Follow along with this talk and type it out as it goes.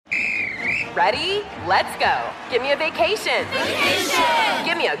Ready? Let's go. Give me a vacation. Vacation!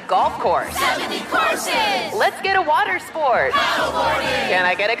 Give me a golf course. 70 courses! Let's get a water sport. Paddleboarding! Can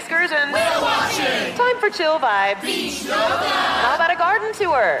I get excursions? Whale watching! Time for chill vibes. Beach yoga! How about a garden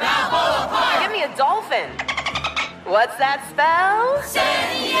tour? Balboa Park! Give me a dolphin. What's that spell?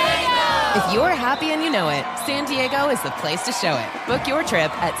 San Diego! If you're happy and you know it, San Diego is the place to show it. Book your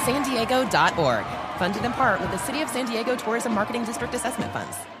trip at sandiego.org. Funded in part with the City of San Diego Tourism Marketing District Assessment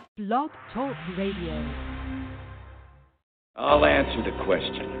Funds. Blog Talk Radio. I'll answer the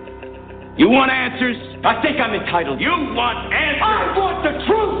question. You want answers? I think I'm entitled. You want answers? I want the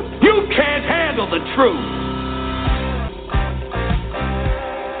truth! You can't handle the truth!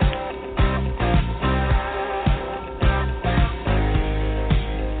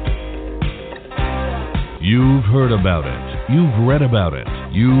 You've heard about it. You've read about it.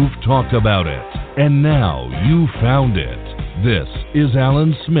 You've talked about it. And now you found it. This is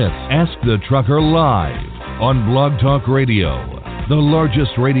Alan Smith's Ask the Trucker Live on Blog Talk Radio, the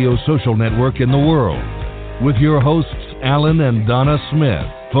largest radio social network in the world, with your hosts Alan and Donna Smith,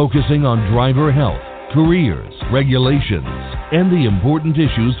 focusing on driver health, careers, regulations, and the important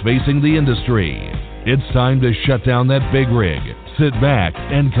issues facing the industry. It's time to shut down that big rig, sit back,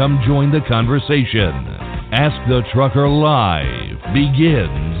 and come join the conversation. Ask the Trucker Live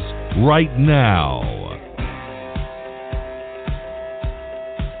begins right now.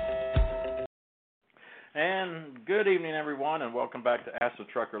 And good evening, everyone, and welcome back to Ask the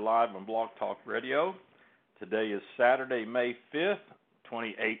Trucker Live on Blog Talk Radio. Today is Saturday, May 5th,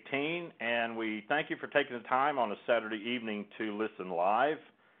 2018, and we thank you for taking the time on a Saturday evening to listen live.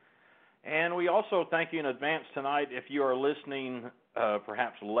 And we also thank you in advance tonight if you are listening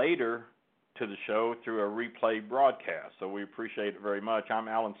perhaps later to the show through a replay broadcast. So we appreciate it very much. I'm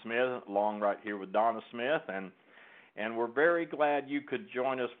Alan Smith, along right here with Donna Smith, and we're very glad you could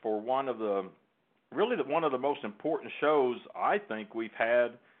join us for one of the most important shows I think we've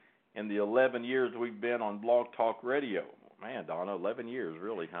had in the 11 years we've been on Blog Talk Radio. Man, Donna, 11 years,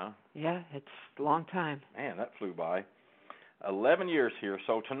 really, huh? Yeah, it's a long time. Man, that flew by. 11 years here.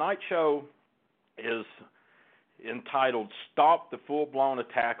 So tonight's show is entitled Stop the Full-Blown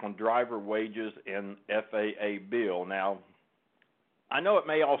Attack on Driver Wages in FAA Bill. Now, I know it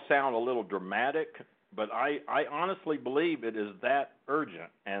may all sound a little dramatic, but I honestly believe it is that urgent.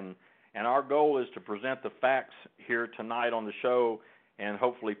 And our goal is to present the facts here tonight on the show and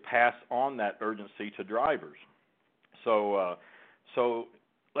hopefully pass on that urgency to drivers. So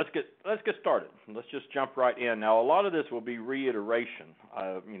let's get started. Let's just jump right in. Now, a lot of this will be reiteration.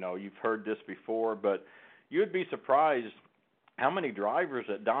 You've heard this before, but you'd be surprised how many drivers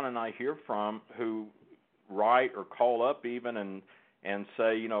that Don and I hear from who write or call up even and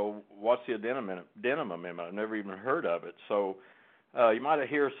say, what's the Denham Amendment? I've never even heard of it. So you might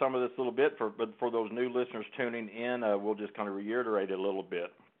hear some of this a little bit, but for those new listeners tuning in, we'll just kind of reiterate it a little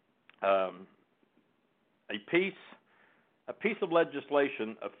bit. A piece of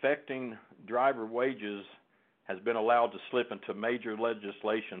legislation affecting driver wages has been allowed to slip into major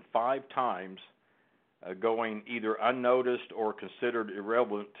legislation 5 times, going either unnoticed or considered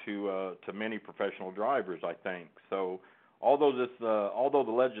irrelevant to many professional drivers, I think. So although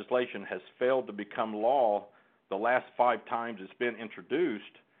the legislation has failed to become law the last 5 times it's been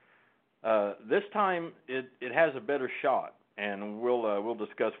introduced, this time it has a better shot, and we'll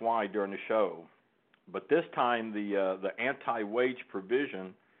discuss why during the show. But this time the anti-wage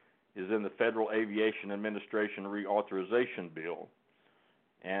provision is in the Federal Aviation Administration Reauthorization Bill.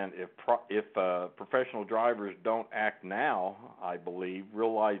 And if professional drivers don't act now, I believe,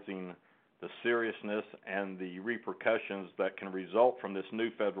 realizing the seriousness and the repercussions that can result from this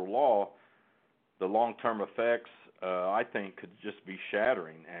new federal law, the long-term effects, I think, could just be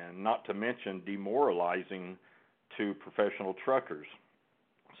shattering, and not to mention demoralizing to professional truckers.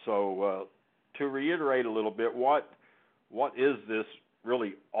 So to reiterate a little bit, what is this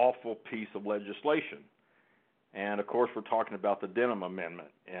really awful piece of legislation? And, of course, we're talking about the Denham Amendment,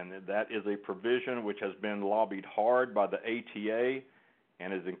 and that is a provision which has been lobbied hard by the ATA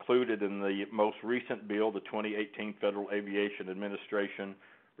and is included in the most recent bill, the 2018 Federal Aviation Administration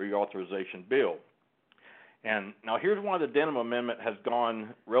Reauthorization Bill. And now here's why the Denham Amendment has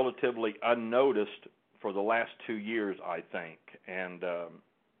gone relatively unnoticed for the last 2 years, I think, and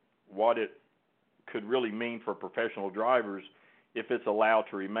what it could really mean for professional drivers if it's allowed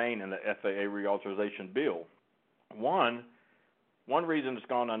to remain in the FAA Reauthorization Bill. One reason it's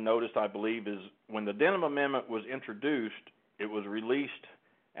gone unnoticed, I believe, is when the Denham Amendment was introduced, it was released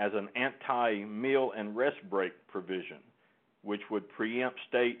as an anti-meal and rest break provision, which would preempt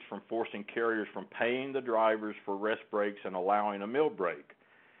states from forcing carriers from paying the drivers for rest breaks and allowing a meal break.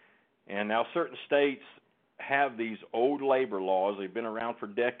 And now certain states have these old labor laws. They've been around for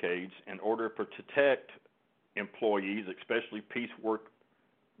decades in order to protect employees, especially piecework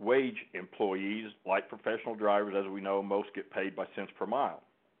wage employees like professional drivers. As we know, most get paid by cents per mile.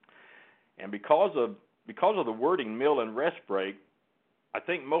 And because of the wording meal and rest break, I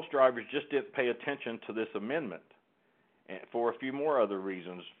think most drivers just didn't pay attention to this amendment, and for a few more other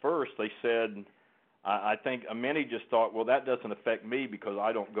reasons. First, they said, I think many just thought, well, that doesn't affect me because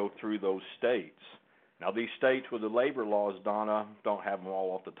I don't go through those states. Now, these states with the labor laws, Donna, don't have them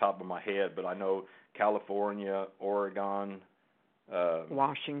all off the top of my head, but I know California, Oregon,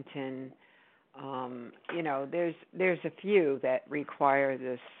 Washington. There's a few that require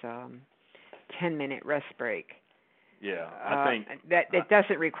this 10-minute rest break. Yeah, I think that it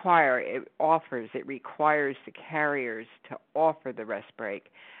doesn't require. It requires the carriers to offer the rest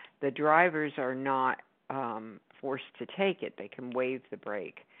break. The drivers are not forced to take it. They can waive the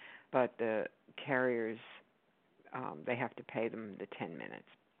break, but the carriers they have to pay them the 10 minutes.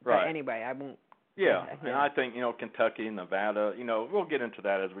 Right. But anyway, I won't. Yeah, and I think, Kentucky, Nevada, we'll get into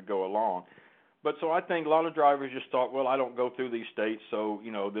that as we go along. But so I think a lot of drivers just thought, well, I don't go through these states, so,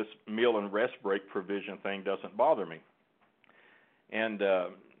 this meal and rest break provision thing doesn't bother me. And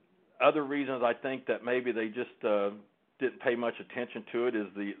other reasons I think that maybe they just didn't pay much attention to it is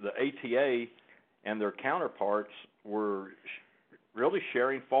the ATA and their counterparts were really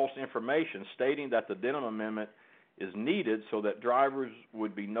sharing false information, stating that the Denham Amendment is needed so that drivers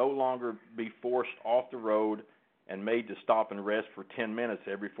would no longer be forced off the road and made to stop and rest for 10 minutes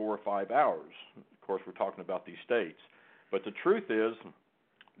every 4 or 5 hours. Of course, we're talking about these states. But the truth is,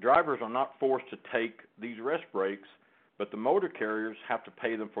 drivers are not forced to take these rest breaks, but the motor carriers have to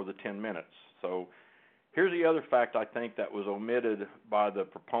pay them for the 10 minutes. So here's the other fact I think that was omitted by the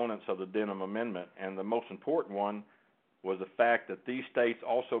proponents of the Denham Amendment, and the most important one was the fact that these states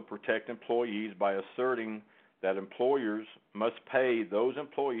also protect employees by asserting that employers must pay those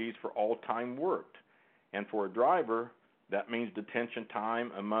employees for all time worked. And for a driver, that means detention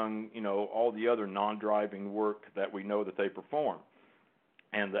time among, all the other non-driving work that we know that they perform.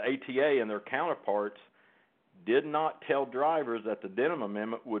 And the ATA and their counterparts did not tell drivers that the Denham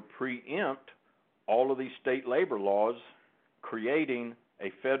Amendment would preempt all of these state labor laws, creating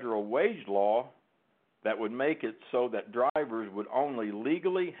a federal wage law that would make it so that drivers would only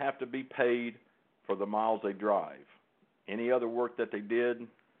legally have to be paid for the miles they drive. Any other work that they did,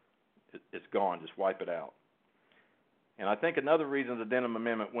 it's gone. Just wipe it out. And I think another reason the Denham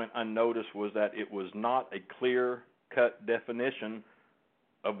Amendment went unnoticed was that it was not a clear-cut definition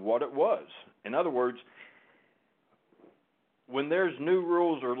of what it was. In other words, when there's new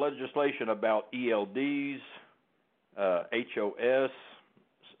rules or legislation about ELDs, HOS,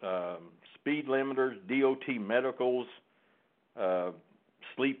 speed limiters, DOT medicals,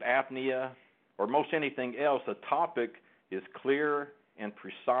 sleep apnea, or most anything else, the topic is clear and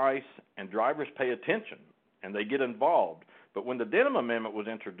precise, and drivers pay attention, and they get involved. But when the Denham Amendment was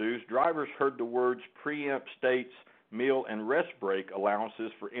introduced, drivers heard the words preempt states' meal and rest break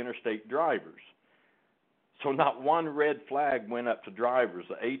allowances for interstate drivers. So not one red flag went up to drivers.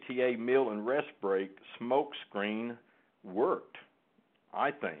 The ATA meal and rest break smoke screen worked,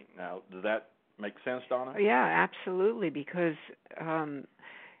 I think. Now, does that make sense, Donna? Yeah, absolutely, because,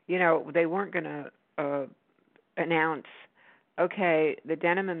 they weren't going to announce, okay, the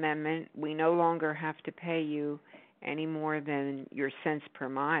Denham Amendment, we no longer have to pay you any more than your cents per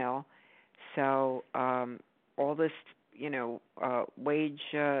mile. So all this, wage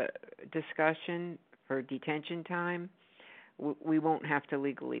discussion for detention time, we won't have to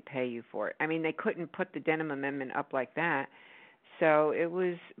legally pay you for it. I mean, they couldn't put the Denham Amendment up like that. So it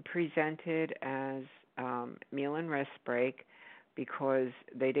was presented as meal and rest break because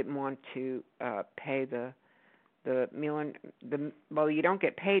they didn't want to pay the meal and well, you don't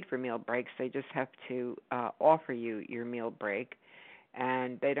get paid for meal breaks. They just have to offer you your meal break,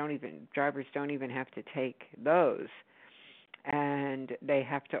 and drivers don't even have to take those. And they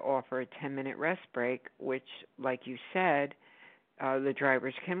have to offer a 10-minute rest break, which, like you said, the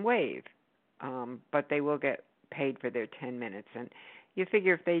drivers can waive, but they will get paid for their 10 minutes. And you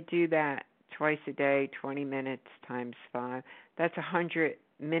figure if they do that twice a day, 20 minutes times 5, that's 100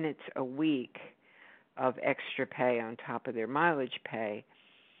 minutes a week of extra pay on top of their mileage pay.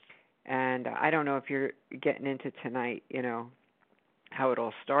 And I don't know if you're getting into tonight, how it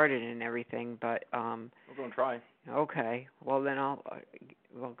all started and everything, but we're going to try. Okay. Well, then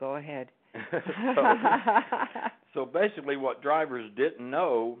we'll go ahead. So basically what drivers didn't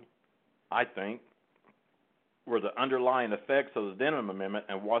know, I think, were the underlying effects of the Denham Amendment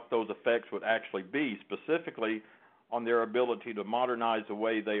and what those effects would actually be, specifically on their ability to modernize the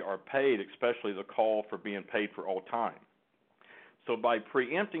way they are paid, especially the call for being paid for all time. So by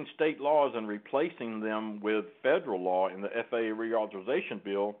preempting state laws and replacing them with federal law in the FAA Reauthorization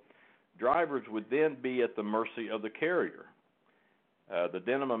Bill, drivers would then be at the mercy of the carrier. The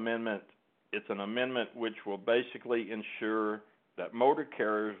Denham Amendment, it's an amendment which will basically ensure that motor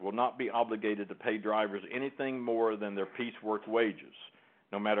carriers will not be obligated to pay drivers anything more than their piecework wages,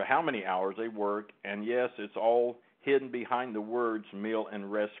 no matter how many hours they work, and yes, it's all hidden behind the words meal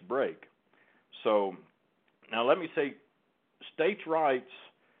and rest break. So now let me say, states' rights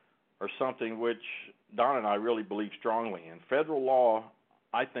are something which Don and I really believe strongly in. Federal law,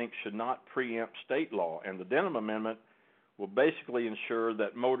 I think, should not preempt state law, and the Denham Amendment will basically ensure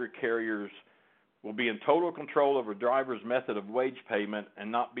that motor carriers will be in total control of a driver's method of wage payment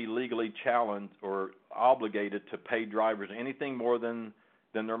and not be legally challenged or obligated to pay drivers anything more than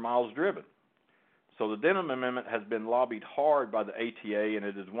their miles driven. So the Denham Amendment has been lobbied hard by the ATA, and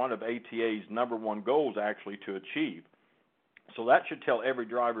it is one of ATA's number one goals actually to achieve. So that should tell every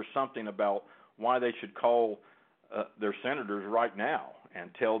driver something about why they should call their senators right now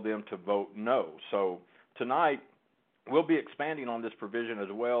and tell them to vote no. So tonight we'll be expanding on this provision as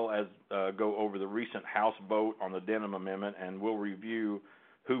well as go over the recent House vote on the Denham Amendment, and we'll review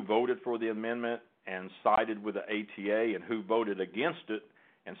who voted for the amendment and sided with the ATA and who voted against it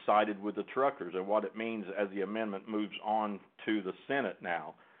and sided with the truckers and what it means as the amendment moves on to the Senate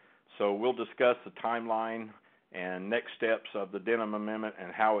now. So we'll discuss the timeline and next steps of the Denham Amendment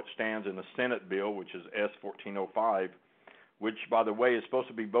and how it stands in the Senate bill, which is S-1405, which, by the way, is supposed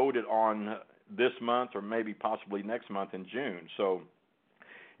to be voted on this month or maybe possibly next month in June. So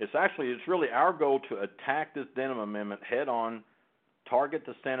it's really our goal to attack this Denham Amendment head on, target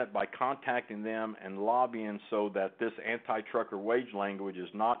the Senate by contacting them and lobbying so that this anti-trucker wage language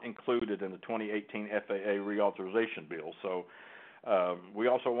is not included in the 2018 FAA Reauthorization Bill. So we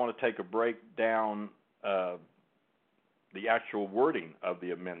also want to take a break down the actual wording of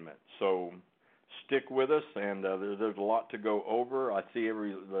the amendment. So stick with us, and there's a lot to go over. I see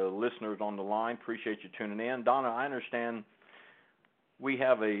the listeners on the line. Appreciate you tuning in. Donna, I understand we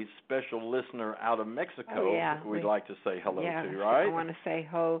have a special listener out of Mexico we'd like to say hello to, right? I want to say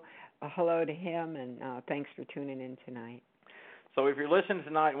hello to him, and thanks for tuning in tonight. So if you're listening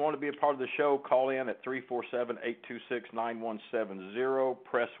tonight and want to be a part of the show, call in at 347-826-9170.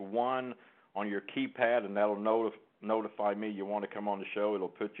 Press 1 on your keypad, and that'll notify me you want to come on the show. It'll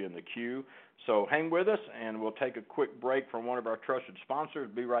put you in the queue. So hang with us, and we'll take a quick break from one of our trusted sponsors.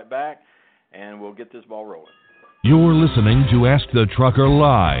 Be right back, and we'll get this ball rolling. You're listening to Ask the Trucker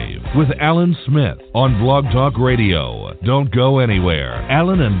Live with Alan Smith on Blog Talk Radio. Don't go anywhere.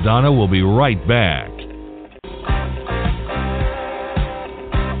 Alan and Donna will be right back.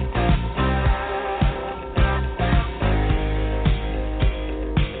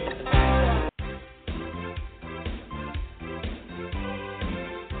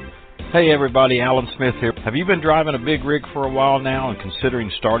 Hey everybody, Alan Smith here. Have you been driving a big rig for a while now and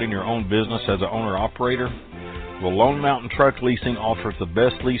considering starting your own business as an owner-operator? Well, Lone Mountain Truck Leasing offers the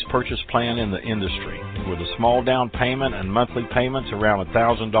best lease purchase plan in the industry. With a small down payment and monthly payments around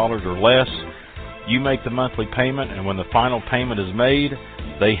 $1,000 or less, you make the monthly payment, and when the final payment is made,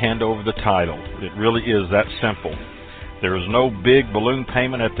 they hand over the title. It really is that simple. There is no big balloon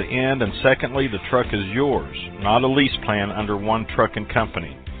payment at the end, and secondly, the truck is yours, not a lease plan under one trucking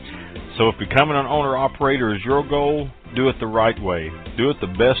company. So if becoming an owner-operator is your goal, do it the right way. Do it the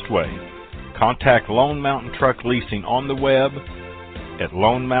best way. Contact Lone Mountain Truck Leasing on the web at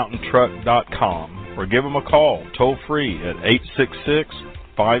lonemountaintruck.com or give them a call toll-free at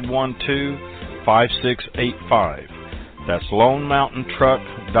 866-512-5685. That's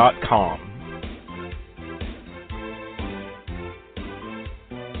lonemountaintruck.com.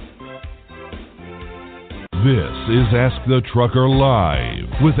 This is Ask the Trucker Live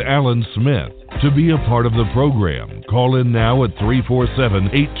with Alan Smith. To be a part of the program, call in now at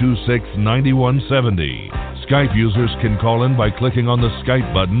 347-826-9170. Skype users can call in by clicking on the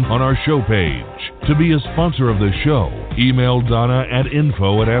Skype button on our show page. To be a sponsor of the show, email Donna at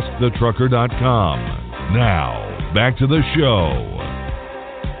info@askthetrucker.com. Now, back to the show.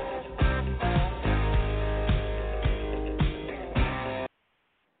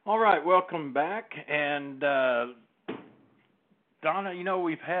 All right, welcome back. And Donna, you know,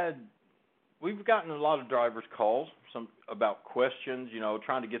 we've gotten a lot of drivers' calls, some about questions,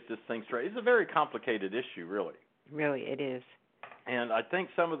 trying to get this thing straight. It's a very complicated issue, really. Really, it is. And I think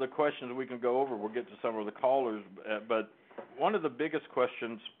some of the questions we can go over, we'll get to some of the callers, but one of the biggest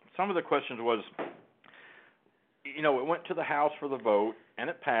questions, some of the questions was, it went to the House for the vote, and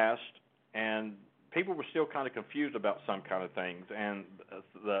it passed, and people were still kind of confused about some kind of things. And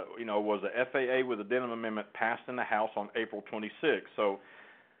was the FAA with the Denham Amendment passed in the House on April 26th? So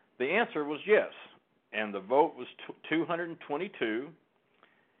the answer was yes, and the vote was 222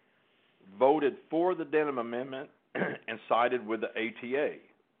 voted for the Denham Amendment and sided with the ATA,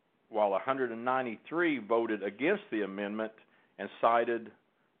 while 193 voted against the amendment and sided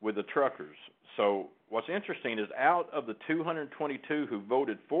with the truckers. So what's interesting is out of the 222 who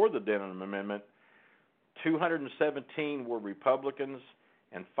voted for the Denham Amendment, 217 were Republicans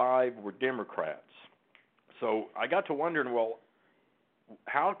and 5 were Democrats. So I got to wondering, well,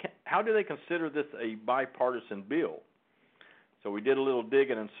 how do they consider this a bipartisan bill? So we did a little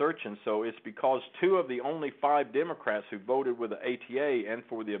digging and searching. So it's because 2 of the only 5 Democrats who voted with the ATA and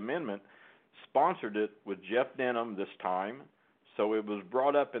for the amendment sponsored it with Jeff Denham this time. So it was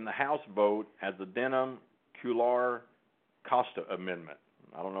brought up in the House vote as the Denham-Cuellar-Costa Amendment.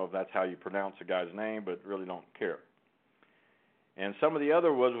 I don't know if that's how you pronounce the guy's name, but really don't care. And some of the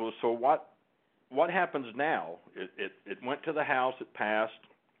other was so what happens now? It went to the House, it passed.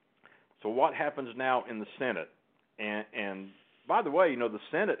 So what happens now in the Senate? And by the way, the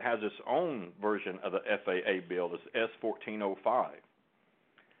Senate has its own version of the FAA bill, this S-1405.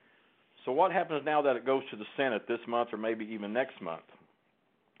 So what happens now that it goes to the Senate this month or maybe even next month?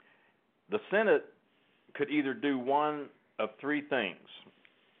 The Senate could either do one of 3 things.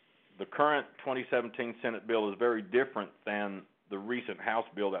 The current 2017 Senate bill is very different than the recent House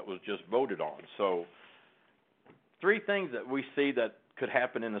bill that was just voted on. So 3 things that we see that could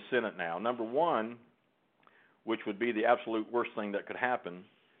happen in the Senate now. Number 1, which would be the absolute worst thing that could happen,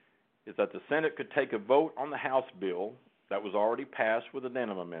 is that the Senate could take a vote on the House bill that was already passed with the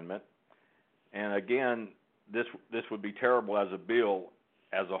Denham Amendment. And again, this would be terrible as a bill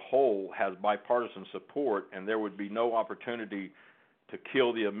as a whole has bipartisan support, and there would be no opportunity to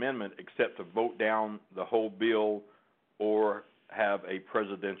kill the amendment except to vote down the whole bill or have a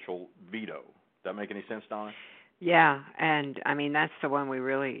presidential veto. Does that make any sense, Donna? Yeah, and I mean that's the one we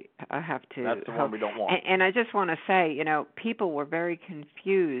really have to. That's the one we don't want. And I just want to say, people were very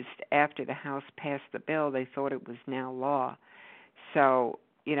confused after the House passed the bill. They thought it was now law. So,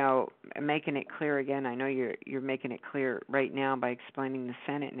 making it clear again. I know you're making it clear right now by explaining the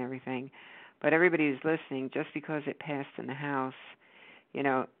Senate and everything. But everybody who's listening, just because it passed in the House,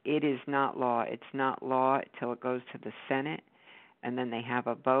 it is not law. It's not law until it goes to the Senate, and then they have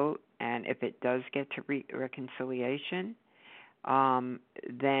a vote. And if it does get to reconciliation,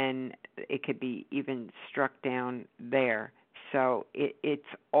 then it could be even struck down there. So it's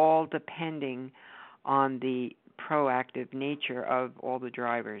all depending on the proactive nature of all the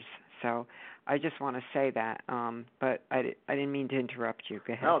drivers. So I just want to say that, but I didn't mean to interrupt you.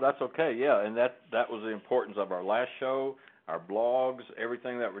 Go ahead. No, that's okay. Yeah, and that was the importance of our last show, our blogs,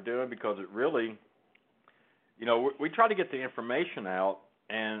 everything that we're doing, because it really, we try to get the information out,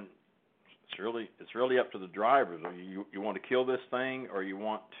 and it's really up to the drivers. You want to kill this thing, or you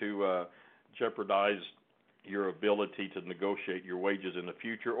want to jeopardize your ability to negotiate your wages in the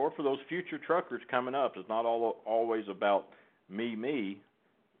future, or for those future truckers coming up. It's not always about me.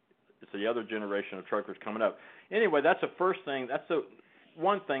 It's the other generation of truckers coming up. Anyway, that's the first thing. That's the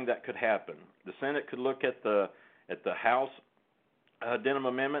one thing that could happen. The Senate could look at the House Denham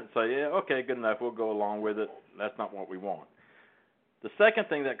Amendment and say, yeah, okay, good enough, we'll go along with it. That's not what we want. The second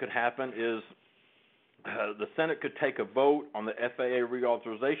thing that could happen is the Senate could take a vote on the FAA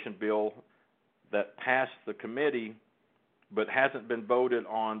Reauthorization Bill that passed the committee but hasn't been voted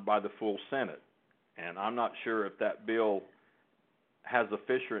on by the full Senate. And I'm not sure if that bill has a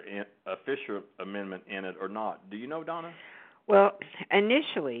Fisher amendment in it or not. Do you know, Donna? Well,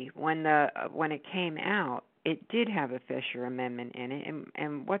 initially, when it came out, it did have a Fisher amendment in it,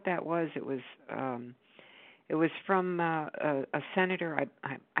 and what that was, it was from a senator.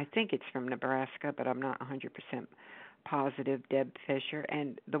 I think it's from Nebraska, but I'm not 100% positive. Deb Fisher,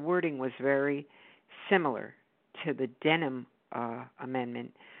 and the wording was very similar to the Denham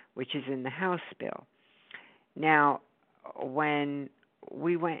amendment, which is in the House bill. Now, when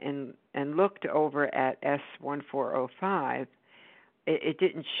we went and looked over at S-1405, it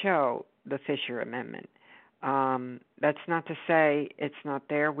didn't show the Fisher amendment. That's not to say it's not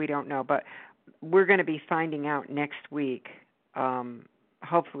there. We don't know, but we're going to be finding out next week,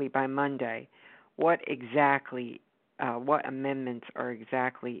 hopefully by Monday, what amendments are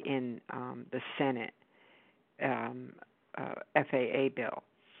exactly in the Senate FAA bill.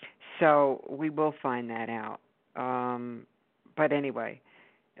 So we will find that out. But anyway,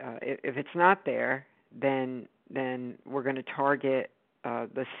 if it's not there, then we're going to target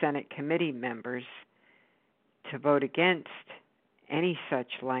the Senate committee members to vote against any such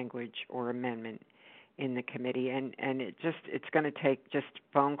language or amendment in the committee, and it's going to take just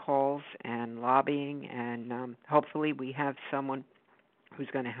phone calls and lobbying, and hopefully we have someone who's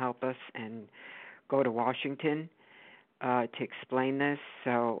going to help us and go to Washington to explain this.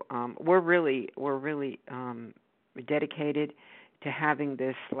 So we're really dedicated to having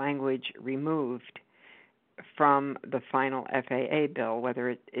this language removed from the final FAA bill, whether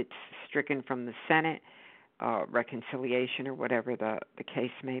it's stricken from the Senate, reconciliation, or whatever the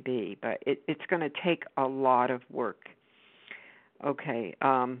case may be. But it's going to take a lot of work. Okay.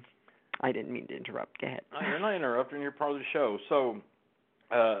 I didn't mean to interrupt. Go ahead. No, you're not interrupting. You're part of the show. So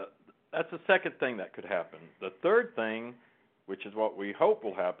that's the second thing that could happen. The third thing, which is what we hope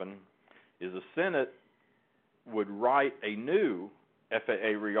will happen, is the Senate would write a new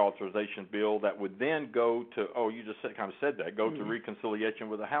FAA Reauthorization Bill that would then go to, you just kind of said that, go to reconciliation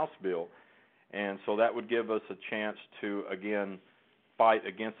with the House bill. And so that would give us a chance to, again, fight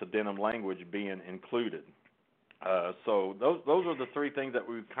against the Denham language being included. So those are the three things that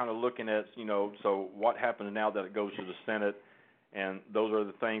we're kind of looking at, so what happens now that it goes to the Senate, and those are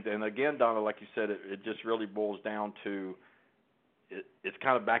the things. And again, Donna, like you said, it just really boils down to it's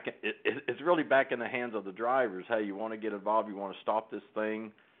kind of it's really back in the hands of the drivers. Hey, you want to get involved, you want to stop this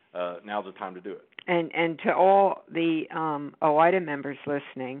thing, now's the time to do it. And to all the OIDA members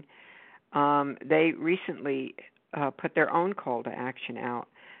listening, they recently put their own call to action out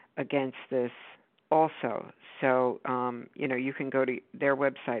against this also. So, you can go to their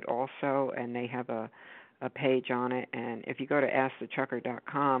website also, and they have a page on it. And if you go to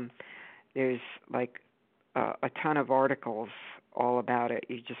askthetrucker.com, there's like a ton of articles all about it.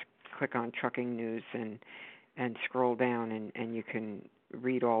 You just click on trucking news and scroll down, and you can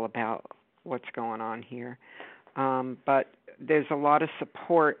read all about what's going on here. But there's a lot of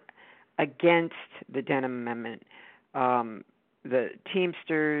support against the Denham Amendment. The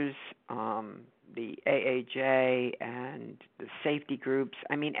Teamsters, the AAJ, and the safety groups,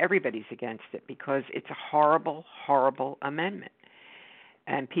 everybody's against it because it's a horrible, horrible amendment.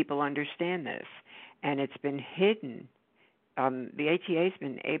 And people understand this. And it's been hidden. The ATA's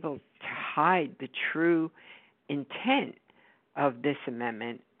been able to hide the true intent of this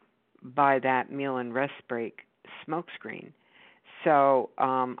amendment by that meal and rest break smokescreen. So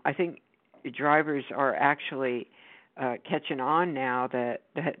I think the drivers are actually catching on now that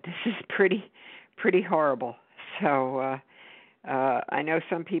this is pretty horrible. So I know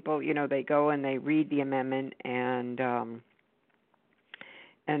some people, they go and they read the amendment and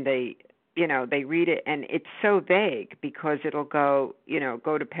they they read it, and it's so vague because it'll go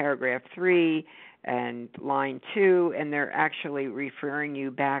to paragraph 3 and line 2, and they're actually referring you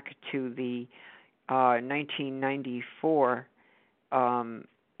back to the 1994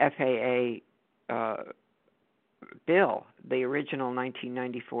 FAA bill, the original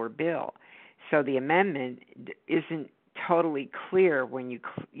 1994 bill. So the amendment isn't totally clear when you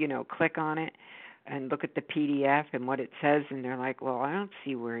click on it and look at the PDF and what it says, and they're like, well, I don't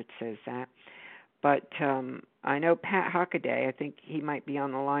see where it says that. But I know Pat Hockaday, I think he might be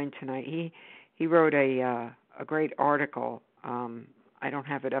on the line tonight. He wrote a great article. I don't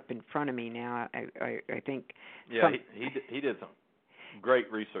have it up in front of me now. I think. Yeah, he did some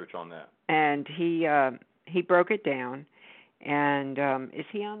great research on that. And he broke it down. And is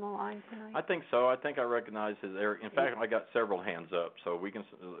he on the line tonight? I think so. I think I recognize his area. In fact, I got several hands up, so we can.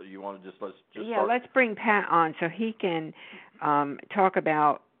 You want to let's start? Let's bring Pat on so he can talk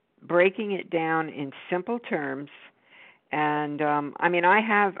about breaking it down in simple terms. And I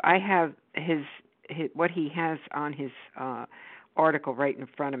have his what he has on his article right in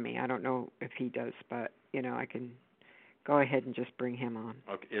front of me. I don't know if he does, but I can go ahead and just bring him on.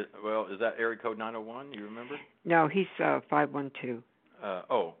 Okay. Is that area code 901? You remember? No, he's 512. Is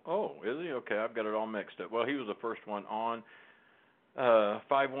he? Okay, I've got it all mixed up. Well, he was the first one on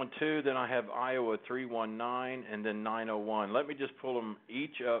 512. Then I have Iowa 319, and then 901. Let me just pull them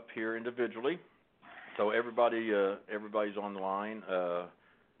each up here individually, so everybody's on the line.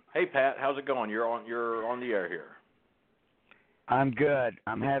 Hey, Pat, how's it going? You're on the air here. I'm good.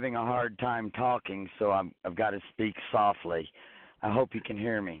 I'm having a hard time talking, so I've got to speak softly. I hope you can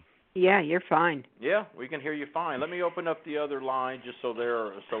hear me. Yeah, you're fine. Yeah, we can hear you fine. Let me open up the other line just so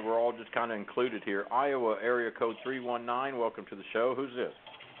we're all just kind of included here. Iowa area code 319. Welcome to the show. Who's this?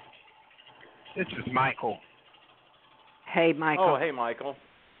 This is Michael. Hey, Michael. Oh, hey, Michael.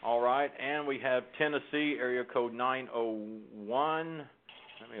 All right, and we have Tennessee area code 901.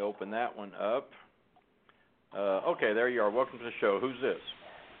 Let me open that one up. Okay, there you are. Welcome to the show. Who's this?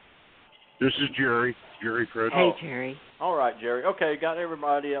 This is Jerry Fred. Hey, Jerry. All right, Jerry. Okay, got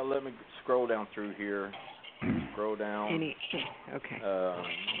everybody. Let me scroll down through here. Scroll down. Okay.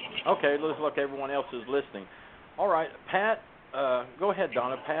 Okay, let's look. Everyone else is listening. All right, Pat, go ahead,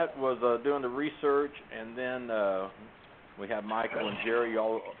 Donna. Pat was doing the research, and then we have Michael and Jerry.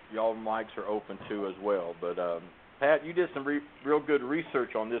 Y'all mics are open too as well. But Pat, you did some real good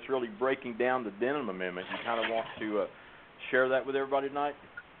research on this, really breaking down the Denham Amendment. You kind of want to share that with everybody tonight?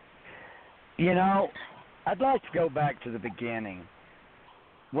 You know, I'd like to go back to the beginning.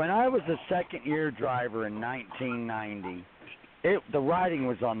 When I was a second-year driver in 1990, the writing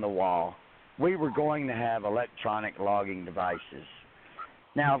was on the wall. We were going to have electronic logging devices.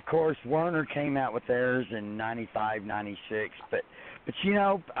 Now, of course, Werner came out with theirs in 95, 96, but you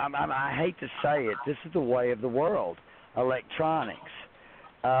know, I hate to say it, this is the way of the world, electronics.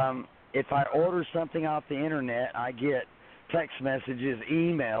 If I order something off the Internet, I get text messages,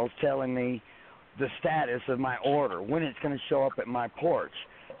 emails telling me the status of my order, when it's going to show up at my porch.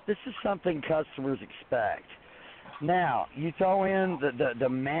 This is something customers expect. Now, you throw in the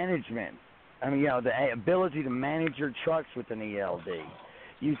management, the ability to manage your trucks with an ELD.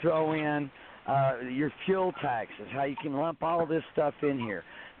 You throw in your fuel taxes, how you can lump all this stuff in here.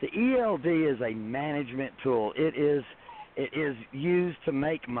 The ELD is a management tool. It is used to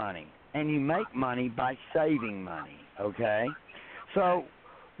make money, and you make money by saving money, okay? So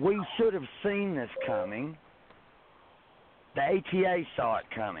we should have seen this coming. The ATA saw it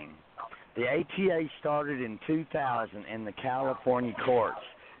coming. The ATA started in 2000 in the California courts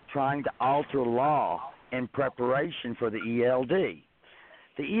trying to alter law in preparation for the ELD.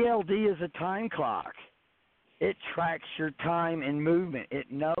 The ELD is a time clock. It tracks your time and movement.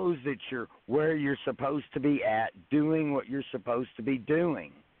 It knows that you're where you're supposed to be at, doing what you're supposed to be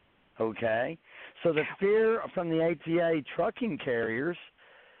doing, okay? So the fear from the ATA trucking carriers,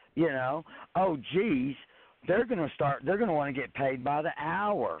 oh, geez, they're going to want to get paid by the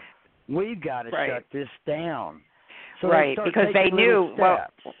hour. We've got to shut this down. So right, because they knew.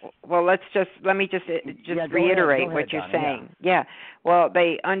 Well, let me just reiterate what you're saying. Yeah. Well,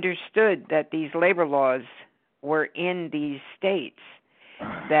 they understood that these labor laws were in these states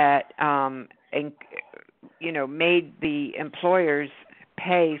that, made the employers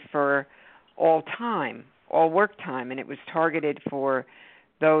pay for all work time, and it was targeted for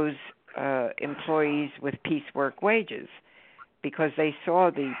those employees with piecework wages, because they saw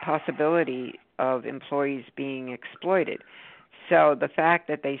the possibility of employees being exploited. So the fact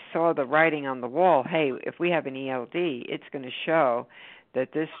that they saw the writing on the wall, hey, if we have an ELD, it's going to show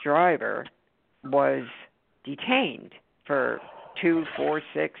that this driver was detained for 2, 4,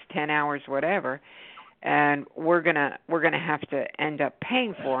 6, 10 hours, whatever, and we're gonna have to end up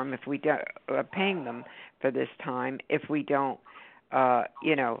paying for them if we don't paying them for this time if we don't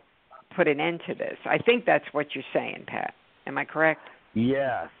put an end to this. I think that's what you're saying, Pat. Am I correct?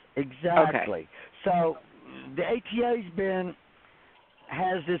 Yes, exactly. Okay. So the ATA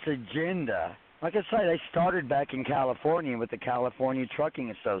has this agenda. Like I say, they started back in California with the California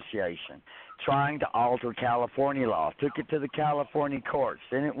Trucking Association, trying to alter California law. Took it to the California courts.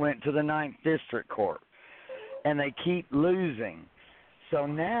 Then it went to the 9th District Court. And they keep losing. So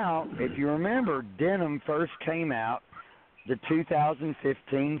now, if you remember, Denham first came out the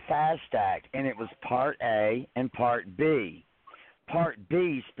 2015 FAST Act, and it was Part A and Part B. Part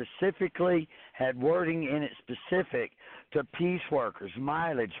B specifically had wording in it specific to piece workers,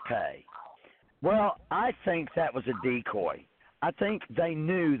 mileage pay. Well, I think that was a decoy. I think they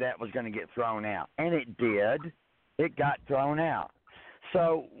knew that was going to get thrown out, and it did. It got thrown out.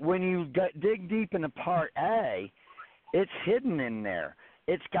 So when you dig deep into Part A, it's hidden in there.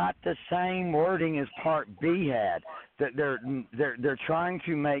 It's got the same wording as Part B had. That they're trying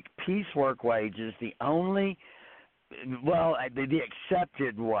to make piecework wages the only, the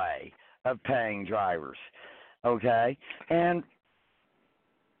accepted way of paying drivers. Okay, and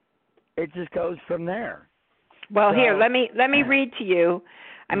it just goes from there. Well, so, here, let me read to you.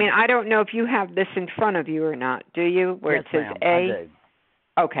 I mean, I don't know if you have this in front of you or not. Do you? Where yes, it says ma'am, A. I do.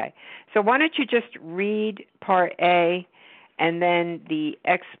 Okay. So why don't you just read Part A and then the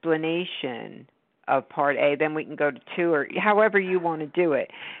explanation of Part A, then we can go to 2, or however you want to do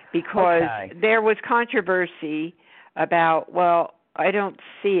it, because there was controversy about, well, I don't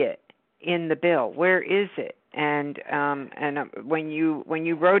see it in the bill. Where is it? And when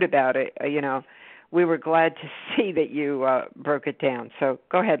you wrote about it, we were glad to see that you broke it down. So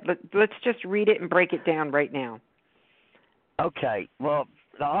go ahead. Let's just read it and break it down right now. Okay. Well,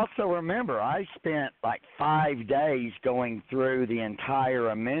 also remember, I spent like 5 days going through the entire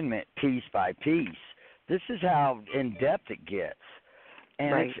amendment piece by piece. This is how in-depth it gets.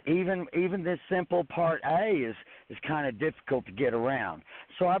 And right. It's even this simple Part A is kind of difficult to get around.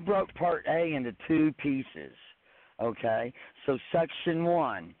 So I broke Part A into 2 pieces, okay? So Section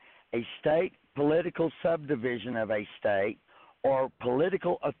 1 a state political subdivision of a state or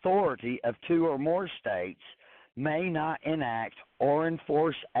political authority of two or more states may not enact or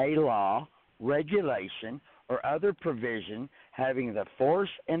enforce a law, regulation, or other provision having the force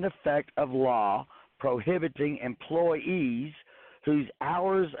and effect of law prohibiting employees whose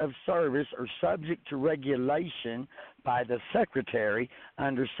hours of service are subject to regulation by the Secretary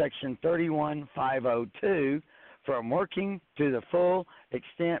under Section 31502 from working to the full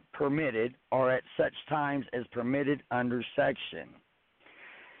extent permitted or at such times as permitted under section.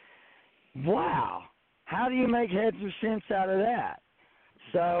 Wow. How do you make heads or sense out of that?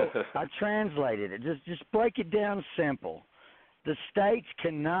 So I translated it. Just break it down simple. The states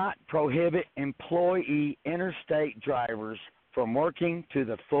cannot prohibit employee interstate drivers from working to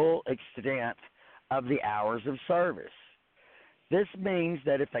the full extent of the hours of service. This means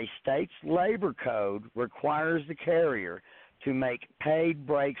that if a state's labor code requires the carrier to make paid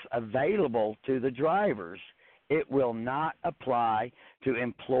breaks available to the drivers, it will not apply to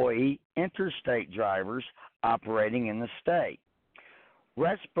employee interstate drivers operating in the state.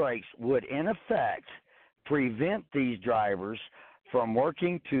 Rest breaks would, in effect, prevent these drivers from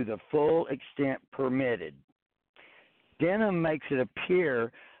working to the full extent permitted. Denham makes it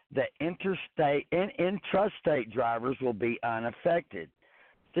appear that intrastate drivers will be unaffected.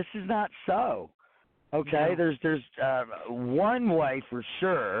 This is not so. Okay, no. There's one way for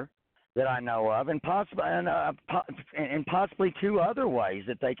sure that I know of, and possibly two other ways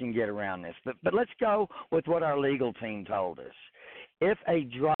that they can get around this. But let's go with what our legal team told us. If a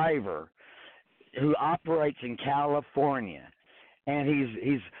driver who operates in California and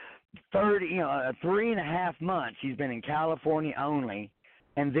he's 3.5 months he's been in California only,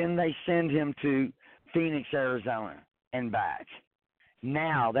 and then they send him to Phoenix, Arizona and back.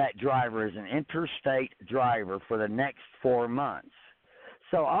 Now that driver is an interstate driver for the next 4 months.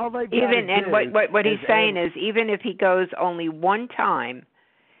 So all they've got to do what he's saying is even if he goes only one time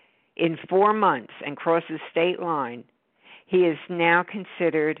in 4 months and crosses state line, he is now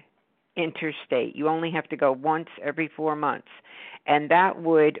considered interstate. You only have to go once every 4 months. And that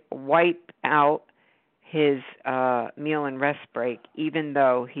would wipe out his meal and rest break, even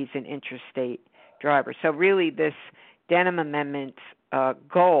though he's an interstate driver. So really this Denham Amendment's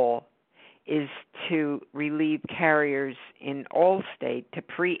goal is to relieve carriers in all state to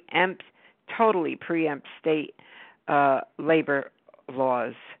totally preempt state labor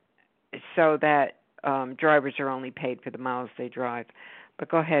laws so that drivers are only paid for the miles they drive. But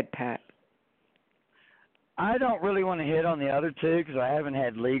go ahead, Pat. I don't really want to hit on the other two because I haven't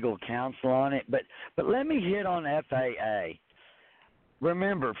had legal counsel on it, but let me hit on FAA.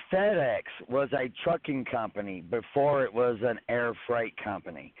 Remember, FedEx was a trucking company before it was an air freight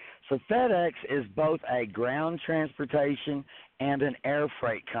company. So FedEx is both a ground transportation and an air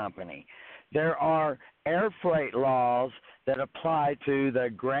freight company. There are air freight laws that apply to the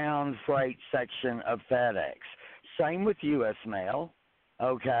ground freight section of FedEx. Same with U.S. Mail.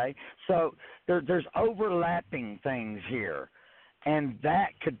 Okay, so there's overlapping things here, and that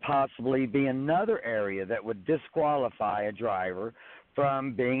could possibly be another area that would disqualify a driver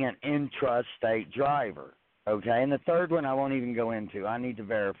from being an intrastate driver. Okay, and the third one I won't even go into. I need to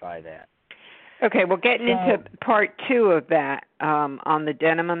verify that. Okay, well, getting into part two of that on the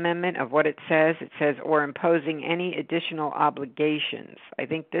Denham Amendment of what it says, or imposing any additional obligations. I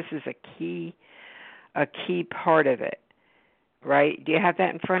think this is a key part of it. Right? Do you have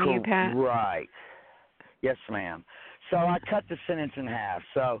that in front of you, Pat? Right. Yes, ma'am. So I cut the sentence in half.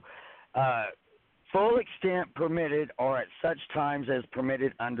 So full extent permitted or at such times as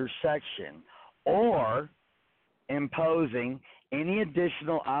permitted under section, or imposing any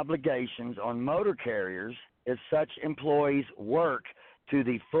additional obligations on motor carriers if such employees work to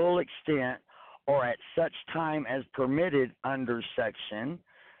the full extent or at such time as permitted under section,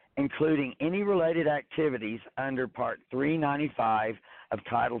 including any related activities under Part 395 of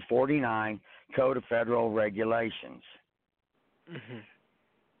Title 49 Code of Federal Regulations. Mm-hmm.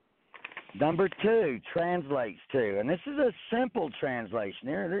 Number 2 translates to, and this is a simple translation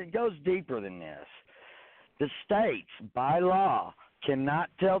here, it goes deeper than this. The states, by law, cannot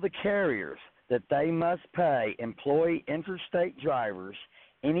tell the carriers that they must pay employee interstate drivers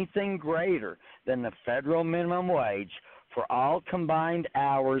anything greater than the federal minimum wage for all combined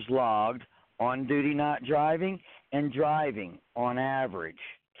hours logged on duty not driving and driving on average.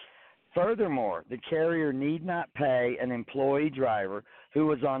 Furthermore, the carrier need not pay an employee driver who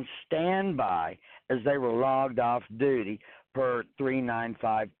was on standby as they were logged off duty per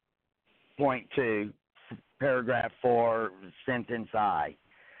 395.2, paragraph 4, sentence I.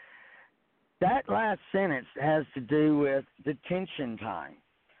 That last sentence has to do with detention time.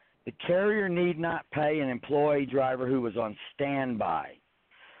 The carrier need not pay an employee driver who was on standby.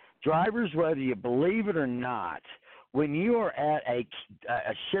 Drivers, whether you believe it or not, when you are at a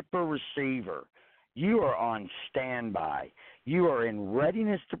shipper-receiver, you are on standby. You are in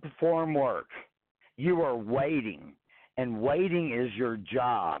readiness to perform work. You are waiting, and waiting is your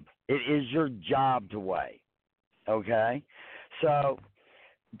job. It is your job to wait, okay? So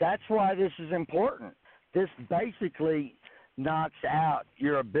that's why this is important. This basically knocks out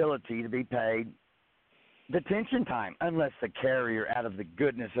your ability to be paid detention time, unless the carrier, out of the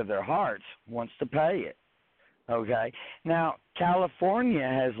goodness of their hearts, wants to pay it. Okay? Now, California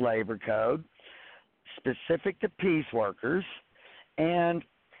has labor code specific to peace workers, and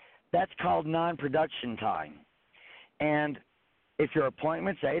that's called non-production time. And if your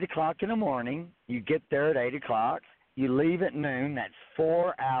appointment's 8 o'clock in the morning, you get there at 8 o'clock, you leave at noon, that's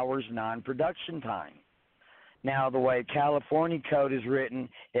 4 hours non-production time. Now, the way California code is written,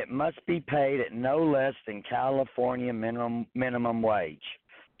 it must be paid at no less than California minimum wage,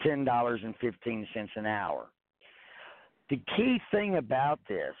 $10.15 an hour. The key thing about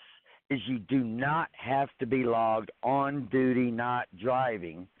this is you do not have to be logged on duty, not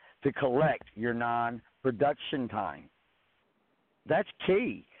driving, to collect your non-production time. That's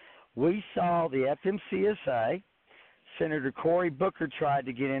key. We saw the FMCSA, Senator Cory Booker tried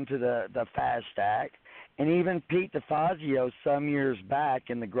to get into the FAST Act, and even Pete DeFazio some years back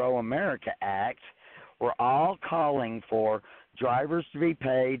in the Grow America Act were all calling for drivers to be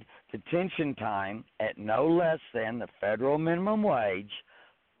paid detention time at no less than the federal minimum wage,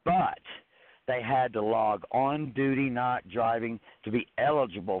 but they had to log on duty not driving to be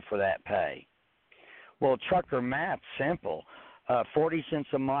eligible for that pay. Well, trucker math, simple. 40 cents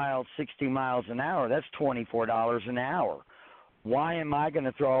a mile, 60 miles an hour, that's $24 an hour. Why am I going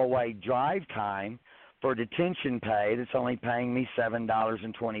to throw away drive time for detention pay that's only paying me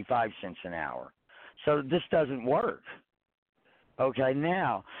 $7.25 an hour? So this doesn't work. Okay,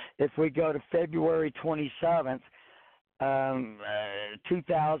 now, if we go to February 27th,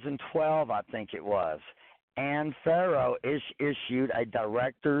 2012, I think it was, Ann Farrow issued a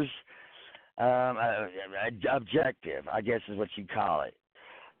director's objective, I guess is what you call it.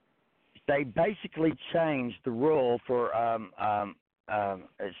 They basically changed the rule for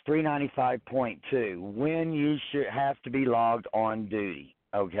it's 395.2, when you should have to be logged on duty,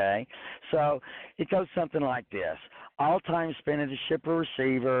 okay? So it goes something like this. All time spent as a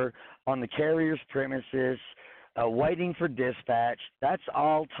shipper-receiver on the carrier's premises, waiting for dispatch, that's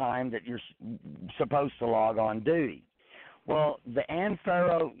all time that you're supposed to log on duty. Well, the Ann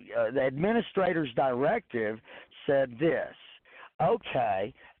Farrow, the administrator's directive said this: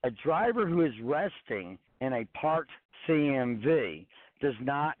 okay, a driver who is resting in a parked CMV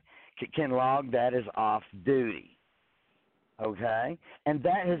can log that as off duty. Okay, and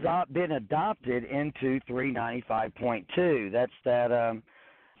that has been adopted into 395.2. That's that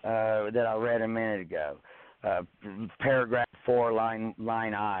I read a minute ago, paragraph 4, line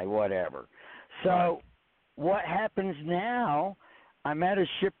I, whatever. So what happens now? I'm at a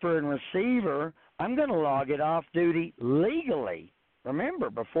shipper and receiver. I'm going to log it off duty legally.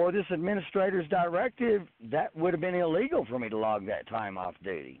 Remember, before this administrator's directive, that would have been illegal for me to log that time off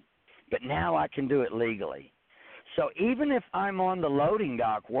duty. But now I can do it legally. So even if I'm on the loading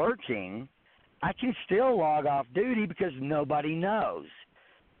dock working, I can still log off duty because nobody knows.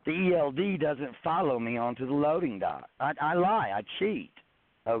 The ELD doesn't follow me onto the loading dock. I lie. I cheat.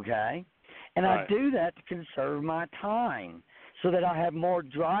 Okay? And I do that to conserve my time so that I have more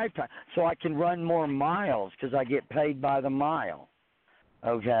drive time, so I can run more miles because I get paid by the mile.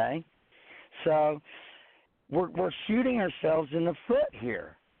 Okay? So we're shooting ourselves in the foot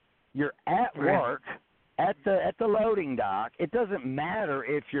here. You're at work, at the loading dock. It doesn't matter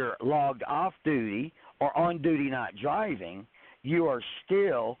if you're logged off duty or on duty not driving. You are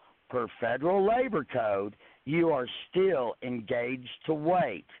still, per federal labor code, you are still engaged to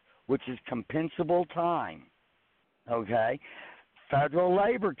wait, which is compensable time. Okay? Federal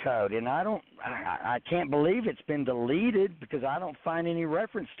labor code, and I can't believe it's been deleted because I don't find any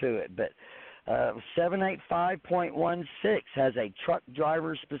reference to it, but 785.16 has a truck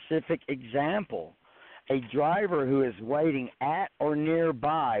driver specific example. A driver who is waiting at or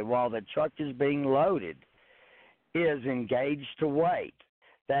nearby while the truck is being loaded is engaged to wait.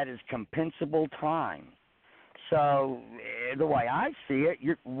 That is compensable time. So the way I see it,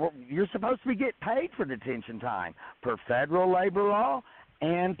 you're supposed to be getting paid for detention time per federal labor law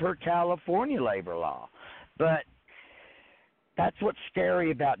and per California labor law. But that's what's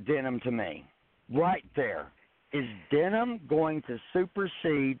scary about Denham to me. Right there. Is Denham going to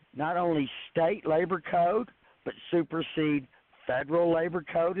supersede not only state labor code, but supersede federal labor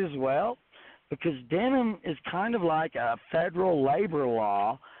code as well? Because Denham is kind of like a federal labor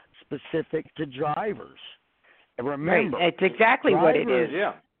law specific to drivers. And remember, right. It's exactly what it is.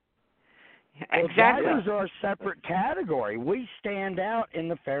 Yeah. Exactly. Drivers are a separate category. We stand out in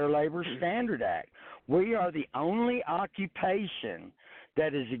the Fair Labor Standard Act. We are the only occupation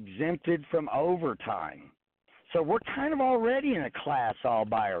that is exempted from overtime. So we're kind of already in a class all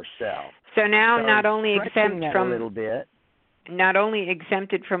by ourselves. So now So not only stretching exempt that from a little bit. Not only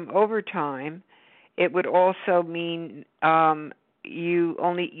exempted from overtime, it would also mean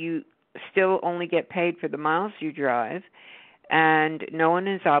you still only get paid for the miles you drive, and no one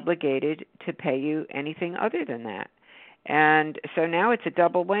is obligated to pay you anything other than that. And so now it's a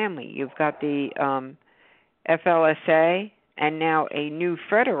double whammy. You've got the FLSA and now a new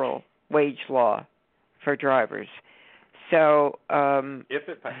federal wage law for drivers. So If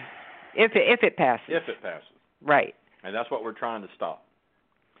it passes. If it passes. If it passes. Right. And that's what we're trying to stop.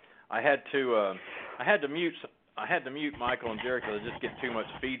 I had to mute Michael and Jerry because I just get too much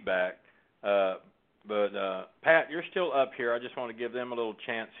feedback. But Pat, you're still up here. I just want to give them a little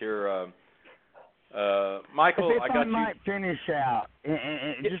chance here. Michael, if I got you. might finish out,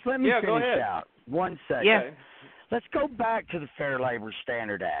 and just let me go finish ahead. out 1 second. Yeah. Let's go back to the Fair Labor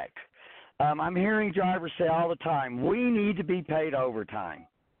Standard Act. I'm hearing drivers say all the time, we need to be paid overtime.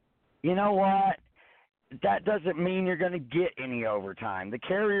 You know what? That doesn't mean you're going to get any overtime. The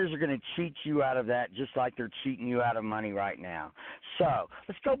carriers are going to cheat you out of that just like they're cheating you out of money right now. So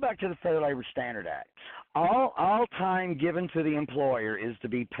let's go back to the Fair Labor Standard Act. All time given to the employer is to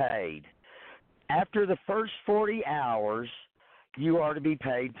be paid. After the first 40 hours, you are to be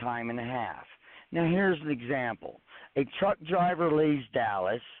paid time and a half. Now, here's an example. A truck driver leaves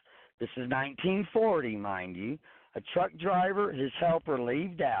Dallas. This is 1940, mind you. A truck driver, his helper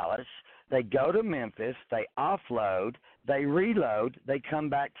leave Dallas. They go to Memphis. They offload. They reload. They come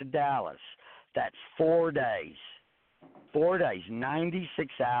back to Dallas. That's 4 days. 4 days,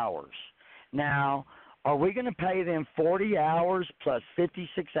 96 hours. Now, are we going to pay them 40 hours plus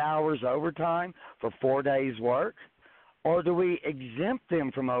 56 hours overtime for 4 days' work? Or do we exempt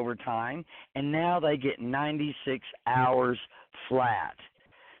them from overtime and now they get 96 hours flat?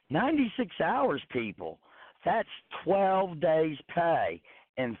 96 hours, people. That's 12 days' pay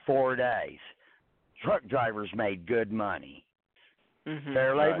in 4 days. Truck drivers made good money. Mm-hmm.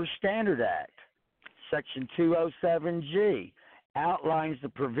 Fair Labor Standard Act, Section 207G, outlines the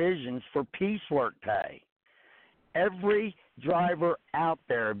provisions for piecework pay. Every driver out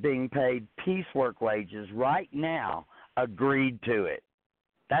there being paid piecework wages right now agreed to it.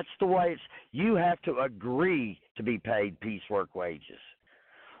 That's the way it's. You have to agree to be paid piecework wages.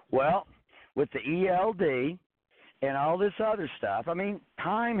 Well, with the ELD and all this other stuff, I mean,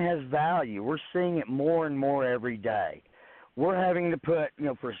 time has value. We're seeing it more and more every day. We're having to put,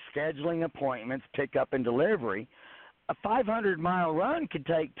 for scheduling appointments, pickup and delivery, a 500-mile run could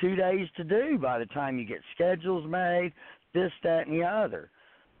take 2 days to do by the time you get schedules made, this, that, and the other.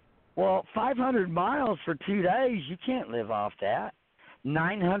 Well, 500 miles for 2 days, you can't live off that.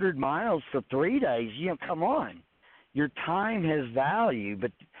 900 miles for 3 days, come on. Your time has value,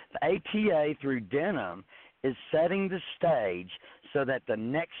 but the ATA through Denham is setting the stage so that the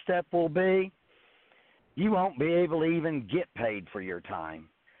next step will be you won't be able to even get paid for your time.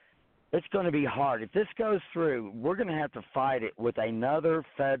 It's going to be hard. If this goes through, we're going to have to fight it with another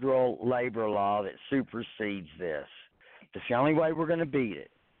federal labor law that supersedes this. That's the only way we're going to beat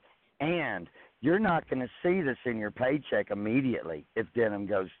it. And you're not going to see this in your paycheck immediately if Denham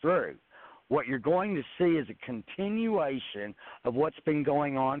goes through. What you're going to see is a continuation of what's been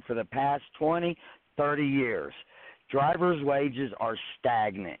going on for the past 20, 30 years. Drivers' wages are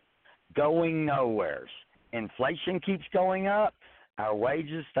stagnant, going nowhere. Inflation keeps going up. Our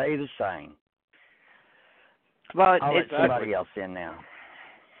wages stay the same. Well, I'll let somebody else in now.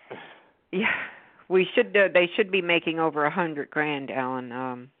 Yeah, we should. They should be making over $100,000,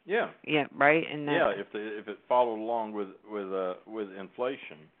 Alan. Yeah. Yeah. Right. And if it followed along with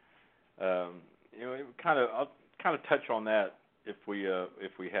inflation, I'll kind of touch on that if we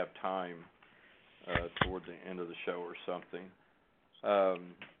have time toward the end of the show or something.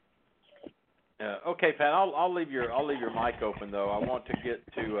 Okay, Pat, I'll leave your mic open though. I want to get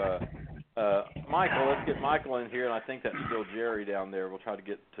to Michael. Let's get Michael in here, and I think that's still Jerry down there. We'll try to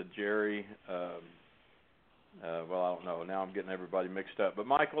get to Jerry. Well, I don't know. Now I'm getting everybody mixed up. But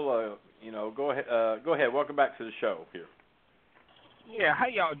Michael, go ahead. Go ahead. Welcome back to the show here. Yeah, how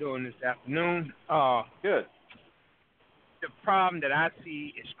y'all doing this afternoon? Good. The problem that I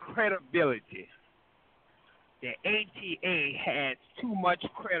see is credibility. The ATA has too much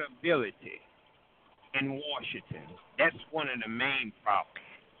credibility. in Washington. That's one of the main problems.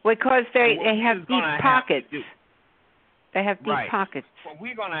 Because they have deep pockets. They have deep pockets. What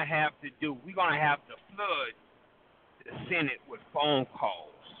we're going to have to do, we're going to have to flood the Senate with phone calls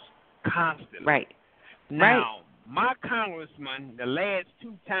constantly. Right. Now, my congressman, the last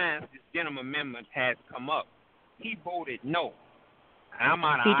 2 times this Denham Amendment has come up, he voted no. And I'm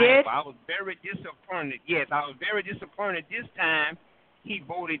out of He did? Iowa. I was very disappointed. Yes, I was very disappointed this time. He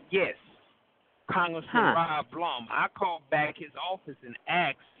voted yes. Congressman Rob Blum. I called back his office and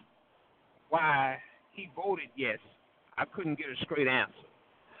asked why he voted yes. I couldn't get a straight answer.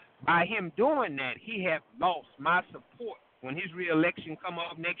 By him doing that, he has lost my support. When his reelection come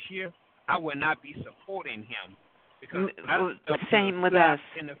up next year, I will not be supporting him because same with us.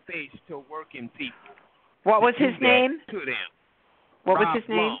 In the face to working people. What was his name? To them. What Rob was his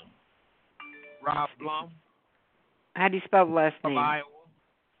name? Rob Blum. How do you spell the last name? From Iowa.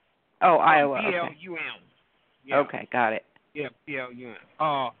 Oh, Iowa. B-L-U-M. Okay. Yeah. Okay, got it. Yeah, B-L-U-M.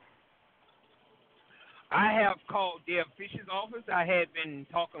 I have called Deb Fisher's office. I had been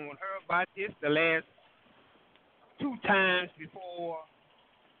talking with her about this the last 2 times before.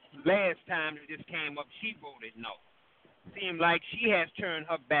 Last time that this came up, she voted no. Seemed like she has turned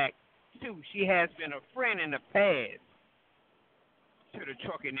her back, too. She has been a friend in the past to the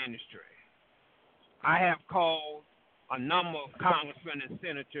trucking industry. I have called a number of congressmen and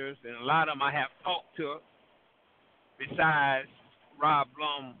senators, and a lot of them I have talked to, besides Rob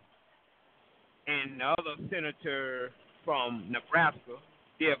Blum and the other senator from Nebraska,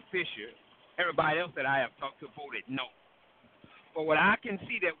 Deb Fisher. Everybody else that I have talked to voted no. But what I can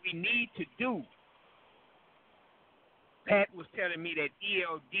see that we need to do, Pat was telling me that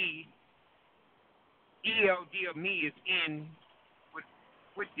ELD of me is in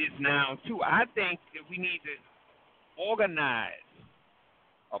with this now, too. I think that we need to organize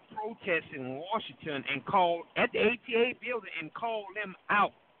a protest in Washington and call at the ATA building and call them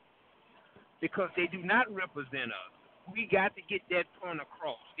out because they do not represent us. We got to get that point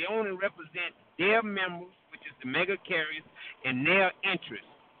across. They only represent their members, which is the mega carriers, and their interest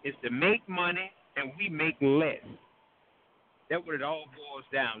is to make money and we make less. That's what it all boils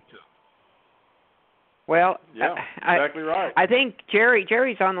down to. Well, yeah, exactly right. I think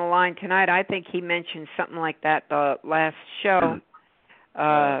Jerry's on the line tonight. I think he mentioned something like that the last show.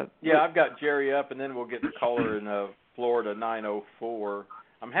 Yeah, I've got Jerry up, and then we'll get the caller in Florida 904.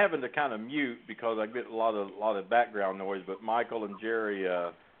 I'm having to kind of mute because I get a lot of background noise. But Michael and Jerry,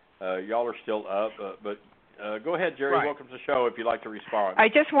 y'all are still up. But go ahead, Jerry. Right. Welcome to the show. If you'd like to respond. I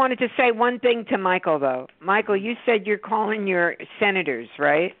just wanted to say one thing to Michael, though. Michael, you said you're calling your senators,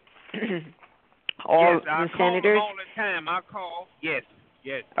 right? All yes, I the call senators? them all the time. I call, yes.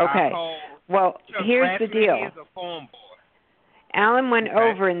 Okay. Well, Chuck here's the deal. Is a phone boy. Alan went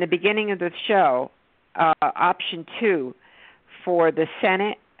over in the beginning of the show option 2 for the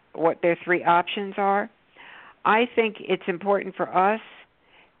Senate, what their 3 options are. I think it's important for us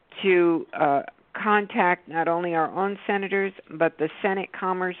to contact not only our own senators, but the Senate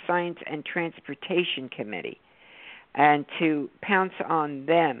Commerce, Science, and Transportation Committee, and to pounce on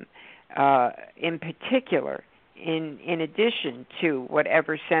them in particular, in addition to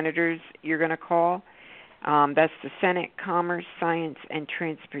whatever senators you're going to call. That's the Senate Commerce, Science, and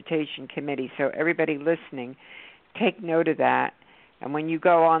Transportation Committee. So everybody listening, take note of that. And when you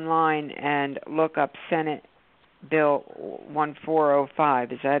go online and look up Senate Bill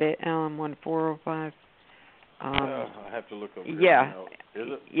 1405, is that it, Alan, 1405? I have to look over here. Yeah. Is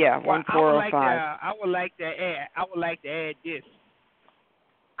it? Yeah, Well, 1405. I would like to add this.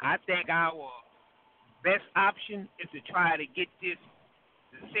 I think our best option is to try to get the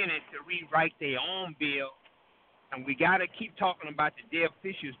Senate to rewrite their own bill, and we got to keep talking about the Deb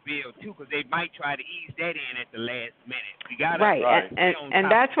Fisher's bill too, because they might try to ease that in at the last minute. We got to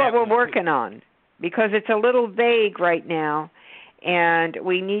and that's what we're working on, because it's a little vague right now, and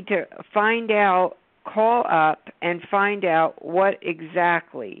we need to call up and find out what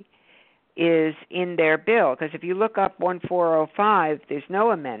exactly is in their bill, because if you look up 1405, there's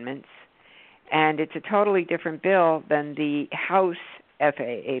no amendments, and it's a totally different bill than the House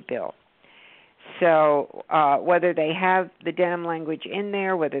FAA bill. So whether they have the Denham language in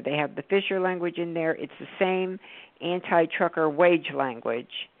there, whether they have the Fisher language in there, it's the same anti-trucker wage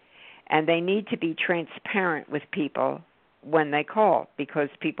language, and they need to be transparent with people when they call, because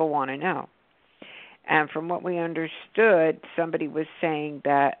people want to know. And from what we understood, somebody was saying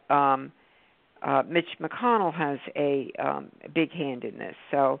that Mitch McConnell has a big hand in this.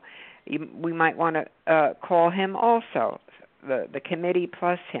 So we might want to call him also, the committee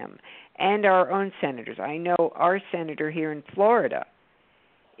plus him, and our own senators. I know our senator here in Florida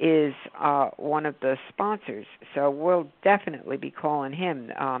is one of the sponsors. So we'll definitely be calling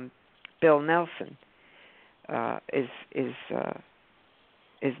him. Bill Nelson is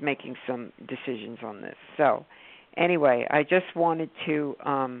making some decisions on this. So anyway, I just wanted to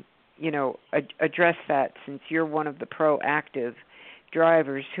address that, since you're one of the proactive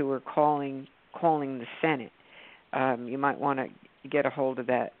drivers who are calling the Senate. You might want to get a hold of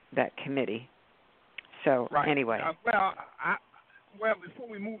that committee. So anyway. Before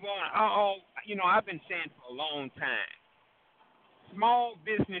we move on, I've been saying for a long time, small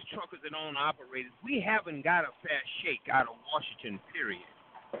business truckers and owner-operators, we haven't got a fair shake out of Washington, period.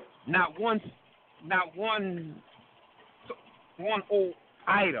 Not one old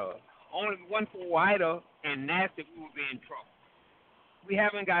item, only one for item, and that's if we would be in trouble. We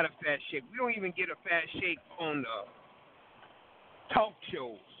haven't got a fair shake. We don't even get a fair shake on the talk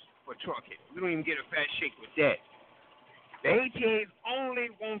shows for trucking. We don't even get a fair shake with that. The ATAs only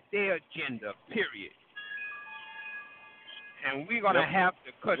want their agenda, period. And we're going to have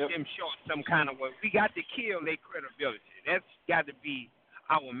to cut them short some kind of way. We got to kill their credibility. That's got to be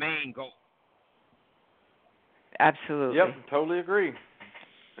our main goal. Absolutely. Yep, totally agree.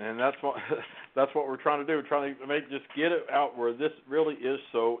 And that's what we're trying to do. We're trying to just get it out where this really is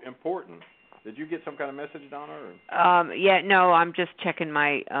so important. Did you get some kind of message, Donna? Or? No, I'm just checking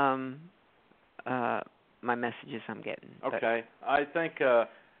my my messages I'm getting. Okay. I think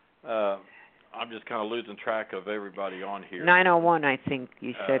I'm just kind of losing track of everybody on here. 901, I think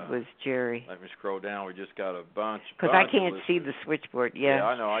you said was Jerry. Let me scroll down. We just got a bunch. Because I can't see the switchboard. Yeah,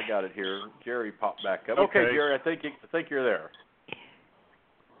 I know. I got it here. Jerry popped back up. Okay, Jerry, I think you're there.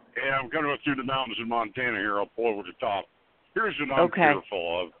 Yeah, I'm going to go through the mountains in Montana here. I'll pull over the top. Here's what I'm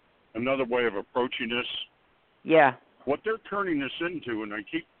fearful of. Another way of approaching this. Yeah. What they're turning this into, and I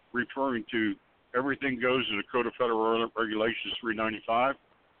keep referring to everything goes to the Code of Federal Regulations 395.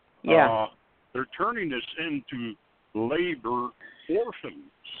 Yeah. They're turning this into labor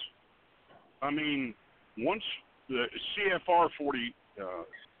orphans. I mean, once the CFR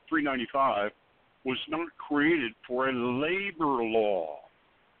 395 was not created for a labor law,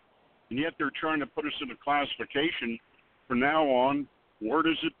 and yet they're trying to put us in a classification from now on. Where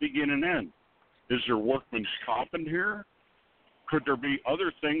does it begin and end? Is there workman's comp in here? Could there be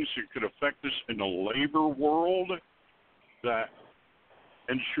other things that could affect us in the labor world that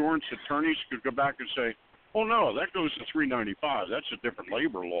insurance attorneys could go back and say, oh, no, that goes to 395. That's a different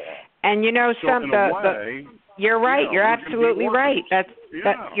labor law. And you're right. You're absolutely right.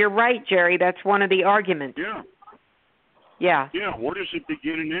 You're right, Jerry. That's one of the arguments. Yeah, where does it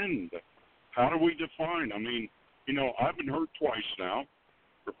begin and end? How do we define? I mean, I've been hurt twice now.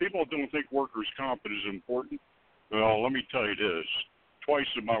 For people that don't think workers' comp is important, well, let me tell you this. Twice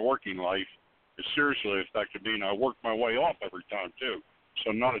in my working life, it seriously affected me, and I worked my way off every time, too.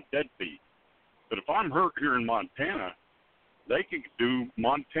 So I'm not a deadbeat. But if I'm hurt here in Montana, they can do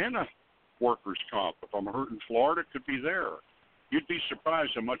Montana workers' comp. If I'm hurt in Florida, it could be there. You'd be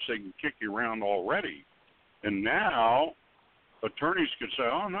surprised how much they can kick you around already. And now attorneys could say,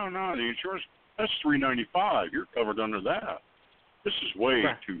 oh, no, the insurance, that's $395. You're covered under that. This is way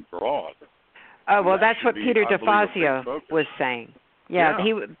too broad. Oh, well, that's what Peter DeFazio was saying.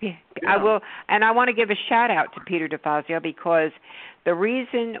 I will, and I want to give a shout out to Peter DeFazio, because the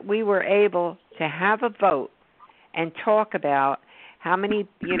reason we were able to have a vote and talk about how many,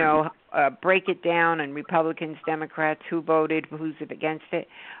 break it down, and Republicans, Democrats, who voted, who's against it,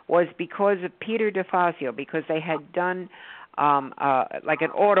 was because of Peter DeFazio, because they had done like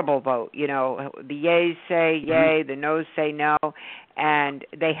an audible vote, the yeas say yay, the noes say no, and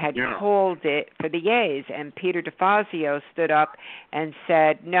they had called it for the yeas, and Peter DeFazio stood up and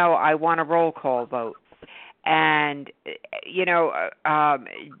said, no, I want a roll call vote. And,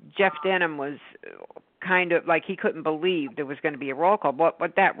 Jeff Denham was kind of like he couldn't believe there was going to be a roll call. But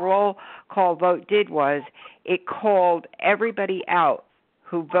what that roll call vote did was it called everybody out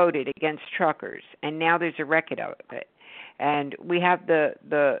who voted against truckers, and now there's a record of it. And we have the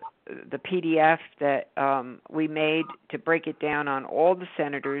PDF that we made to break it down on all the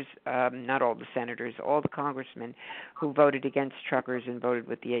senators, not all the senators, all the congressmen who voted against truckers and voted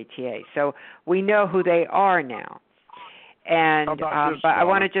with the ATA. So we know who they are now. And but I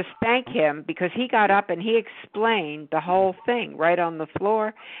want to just thank him, because he got up and he explained the whole thing right on the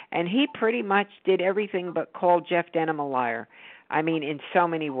floor, and he pretty much did everything but call Jeff Denham a liar. I mean, in so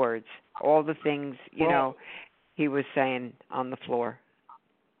many words, all the things, he was saying on the floor.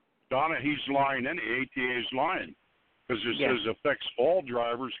 Donna, he's lying, and the ATA is lying, because it says affects all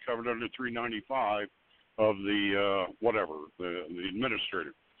drivers covered under 395 of the the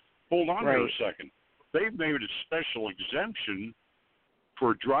administrative. Hold on here a second. They've made a special exemption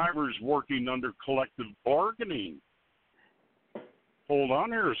for drivers working under collective bargaining. Hold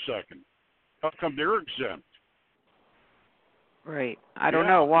on here a second. How come they're exempt? Right. I don't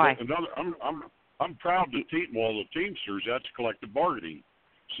know why. I'm proud to the Teamsters, that's collective bargaining.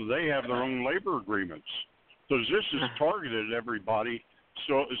 So they have their own labor agreements. So this is targeted at everybody.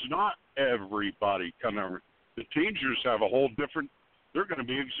 So it's not everybody coming. The Teamsters have a whole different, they're going to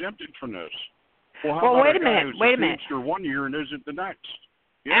be exempted from this. Well, how about wait a guy minute. who's Wait a a minute. Teamster one year and isn't the next?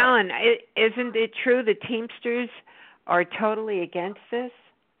 Yeah. Alan, isn't it true the Teamsters are totally against this?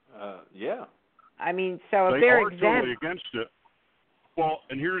 Yeah. I mean, so if They they're are exempt, totally against it. Well,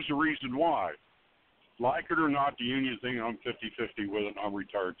 and here's the reason why. Like it or not, the union thing, I'm 50-50 with it. I'm a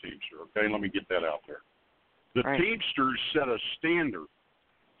retired Teamster, okay? Let me get that out there. The right. Teamsters set a standard.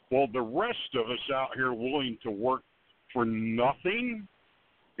 Well, the rest of us out here willing to work for nothing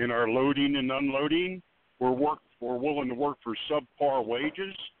in our loading and unloading, we're willing to work for subpar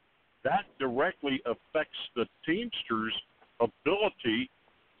wages. That directly affects the Teamsters' ability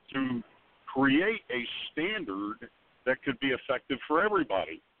to create a standard that could be effective for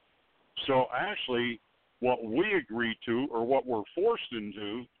everybody. So actually, what we agree to or what we're forced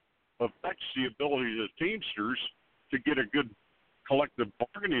into affects the ability of the Teamsters to get a good collective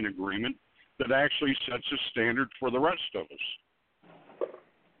bargaining agreement that actually sets a standard for the rest of us.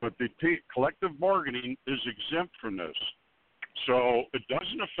 But the collective bargaining is exempt from this. So it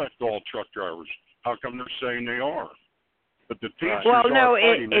doesn't affect all truck drivers. How come they're saying they are? But the Teamsters well, no, are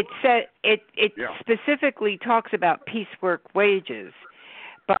fighting it specifically talks about piecework wages,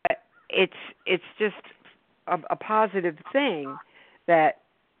 but it's just a positive thing that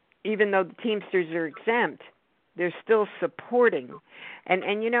even though the Teamsters are exempt, they're still supporting.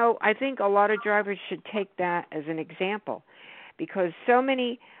 And you know, I think a lot of drivers should take that as an example, because so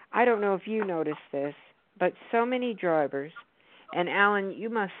many, I don't know if you noticed this, but so many drivers, and Alan, you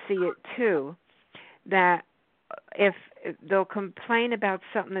must see it too, that if they'll complain about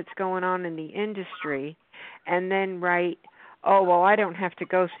something that's going on in the industry and then write, oh, well, I don't have to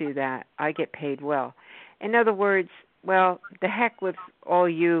go through that. I get paid well. In other words, well, the heck with all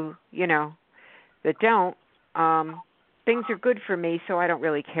you that don't. Things are good for me, so I don't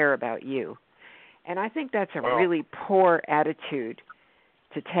really care about you. And I think that's a really poor attitude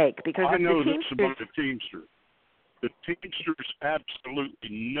to take, because I if know the this Teamsters, about the Teamsters. The Teamsters absolutely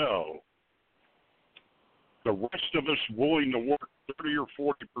know the rest of us willing to work 30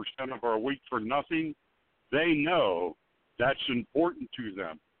 or 40% of our week for nothing. They know that's important to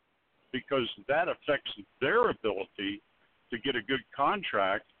them, because that affects their ability to get a good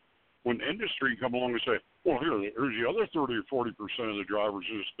contract when industry come along and say, well, here's the other 30 or 40% of the drivers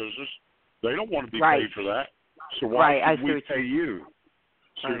in this business. They don't want to be paid for that. So why should we pay you?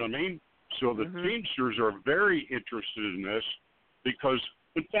 See what I mean? So the Teamsters are very interested in this because,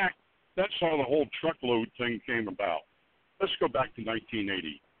 in fact, that's how the whole truckload thing came about. Let's go back to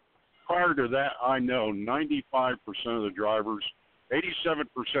 1980. Prior to that, I know 95% of the drivers, 87%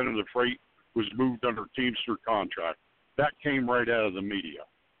 of the freight was moved under Teamster contract. That came right out of the media.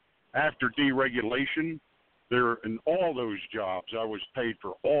 After deregulation, in all those jobs, I was paid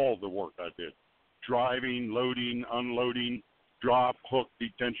for all the work I did. Driving, loading, unloading, drop, hook,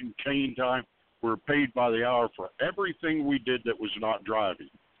 detention, chain time. We were paid by the hour for everything we did that was not driving.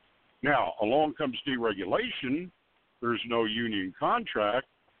 Now, along comes deregulation. There's no union contract.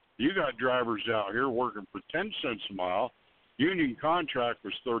 You got drivers out here working for 10 cents a mile. Union contract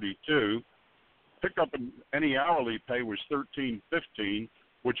was 32. Pick up any hourly pay was $13.15,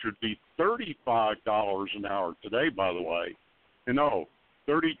 which would be $35 an hour today, by the way.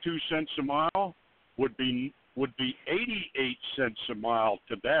 32 cents a mile would be 88 cents a mile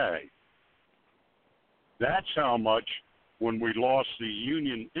today. That's how much, when we lost the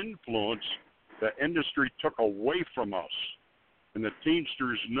union influence, the industry took away from us. And the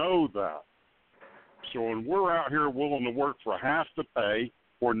Teamsters know that. So when we're out here willing to work for half the pay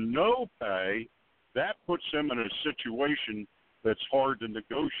or no pay, that puts them in a situation that's hard to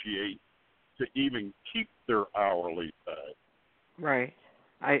negotiate to even keep their hourly pay. Right.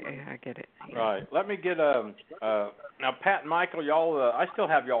 I get it. Yeah. Right. Let me get now, Pat and Michael, y'all. I still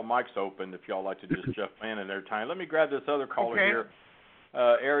have y'all mics open if y'all like to just jump in at their time. Let me grab this other caller here.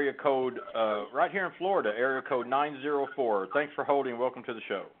 Area code right here in Florida, area code 904. Thanks for holding. Welcome to the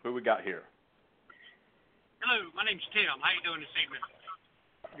show. Who we got here? Hello, my name's Tim. How you doing this evening?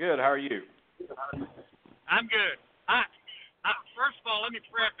 Good. How are you? I'm good. First of all, let me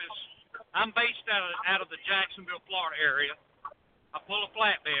preface. I'm based out of the Jacksonville, Florida area. I pull a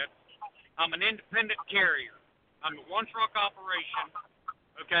flatbed. I'm an independent carrier. I'm a one truck operation.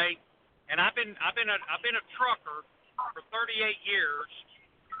 Okay, and I've been a trucker for 38 years.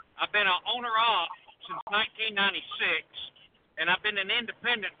 I've been an owner-op since 1996, and I've been an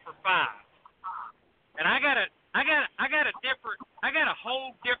independent for 5. And I got a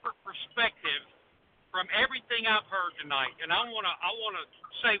whole different perspective from everything I've heard tonight, and I wanna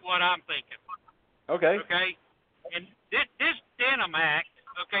say what I'm thinking. Okay. Okay. And this Denham Act,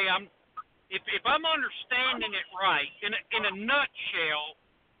 okay, if I'm understanding it right, in a nutshell,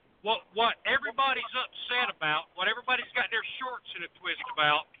 what everybody's upset about, what everybody's got their shorts in a twist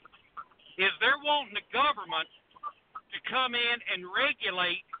about, is they're wanting the government to come in and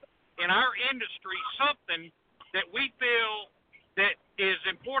regulate in our industry something that we feel that is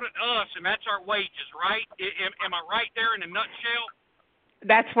important to us, and that's our wages, right? Am I right there in a nutshell?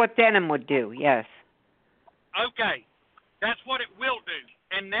 That's what Denham would do, yes. Okay. That's what it will do.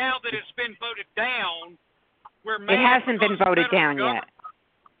 And now that it's been voted down, we're mad. It hasn't been voted down yet.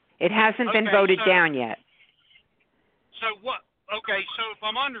 It hasn't been voted down yet. So what? Okay, so if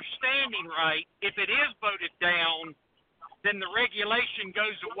I'm understanding right, if it is voted down, then the regulation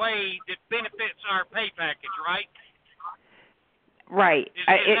goes away that benefits our pay package, right? Right.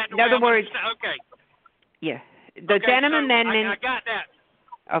 In other words, okay. Yeah. The Denham Amendment. I got that.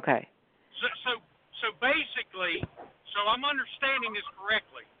 Okay. So basically, so I'm understanding this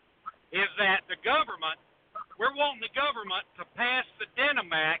correctly, is that the government, we're wanting the government to pass the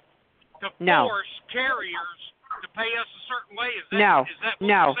Denham Act to force carriers to pay us a certain way. Is that what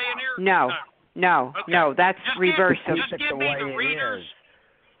you're saying here? No, that's reverse. Just give me the readers.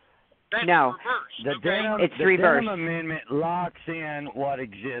 That's no, reverse. The Denham Amendment locks in what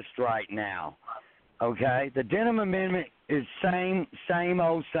exists right now. Okay? The Denham Amendment is same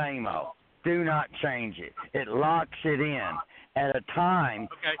old. Do not change it. It locks it in at a time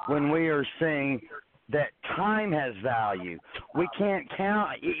when we are seeing that time has value. We can't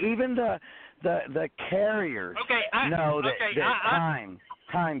count. Even the carriers know that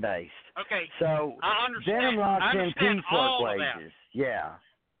time based. Okay. So I understand. Denham locks in piecework wages. That. Yeah.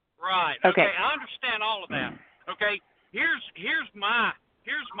 Right. Okay. I understand all of that. Okay. Here's my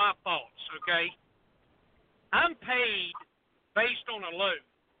thoughts. Okay. I'm paid based on a load.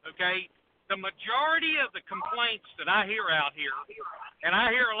 Okay. The majority of the complaints that I hear out here, and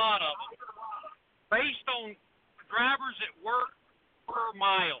I hear a lot of them, based on drivers that work per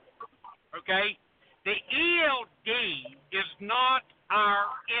mile. Okay. The ELD is not our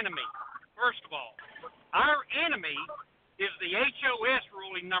enemy. First of all, our enemy is the HOS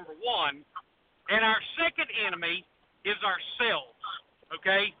ruling, number 1, and our second enemy is ourselves,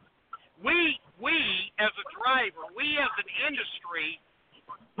 okay? We as a driver, we as an industry,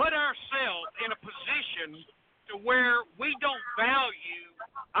 put ourselves in a position to where we don't value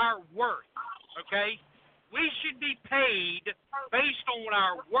our worth, okay? We should be paid based on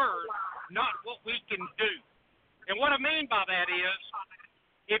our worth, not what we can do. And what I mean by that is,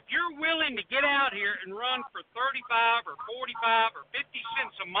 if you're willing to get out here and run for 35 or 45 or 50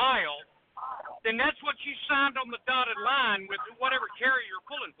 cents a mile, then that's what you signed on the dotted line with whatever carrier you're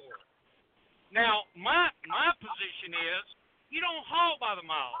pulling for. Now, my position is, you don't haul by the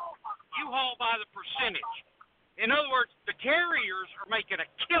mile. You haul by the percentage. In other words, the carriers are making a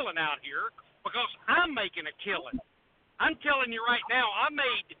killing out here because I'm making a killing. I'm telling you right now, I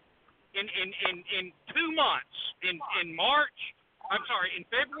made in 2 months, in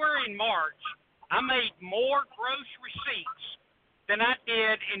February and March, I made more gross receipts than I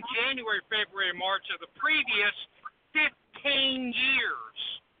did in January, February, and March of the previous 15 years.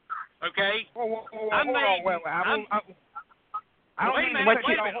 Okay? Let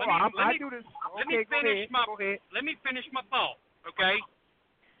me finish my thought, okay?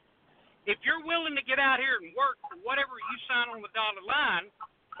 If you're willing to get out here and work for whatever you sign on the dotted line,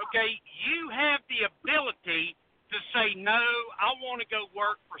 okay, you have the ability to say, no, I want to go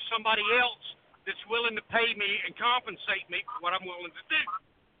work for somebody else that's willing to pay me and compensate me for what I'm willing to do.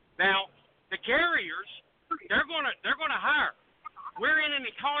 Now, the carriers, they're gonna hire. We're in an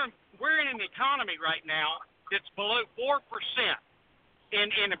economy right now that's below 4% in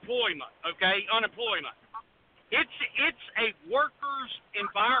employment, okay, unemployment. It's a worker's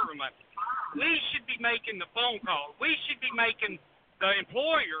environment. We should be making the phone call. We should be making the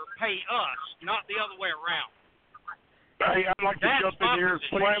employer pay us, not the other way around. Hey, I'd like to jump in here,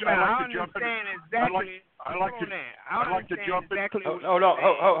 please. I'd like to jump in. I'd like to jump in. Hold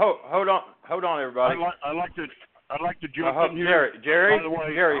on, everybody. I'd like to jump in here. Jerry. By the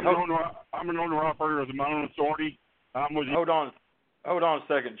way, Jerry, I'm an owner operator of my own authority. Hold on a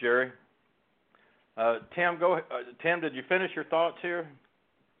second, Jerry. Tim, go ahead. Tim, did you finish your thoughts here?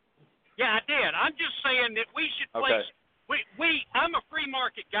 Yeah, I did. I'm just saying that we should place I'm a free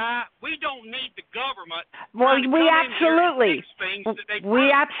market guy. We don't need the government. Well,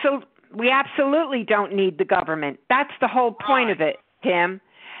 we absolutely don't need the government. That's the whole point of it, Tim,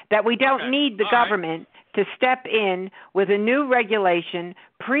 that we don't need the government to step in with a new regulation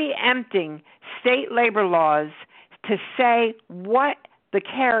preempting state labor laws to say what the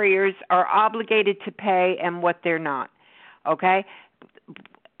carriers are obligated to pay and what they're not. Okay?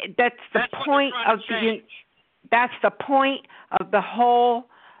 That's the point of the whole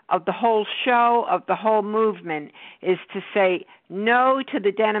show, of the whole movement, is to say no to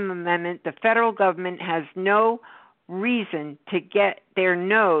the Denham Amendment. The federal government has no reason to get their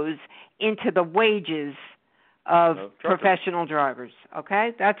nose into the wages of professional drivers.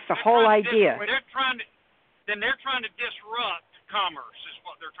 Okay? That's the whole idea. They're trying to disrupt commerce is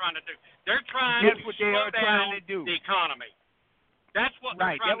what they're trying to do. They're trying to slow down the economy. That's what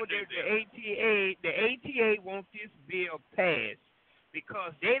they're trying to do. The ATA wants this bill passed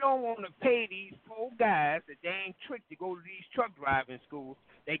because they don't want to pay these poor guys the dang trick to go to these truck driving schools.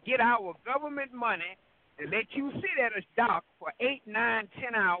 They get our government money to let you sit at a dock for 8, 9,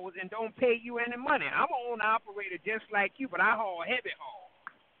 10 hours and don't pay you any money. I'm an owner operator just like you, but I haul heavy haul.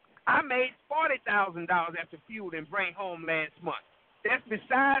 I made $40,000 after fuel and bring home last month. That's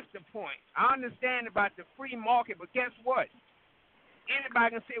besides the point. I understand about the free market, but guess what?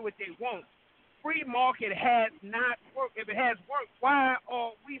 Anybody can say what they want. Free market has not worked. If it has worked, why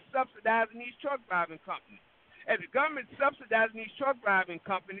are we subsidizing these truck driving companies? If the government subsidizing these truck driving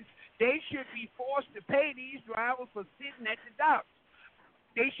companies, they should be forced to pay these drivers for sitting at the docks.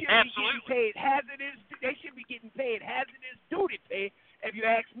 They should be getting paid hazardous. They should be getting paid hazardous duty pay. If you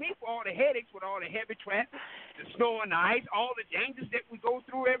ask me, for all the headaches with all the heavy traffic, the snow and the ice, all the dangers that we go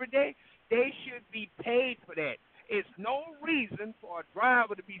through every day, they should be paid for that. It's no reason for a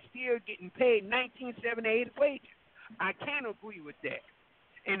driver to be still getting paid 1978 wages. I can't agree with that.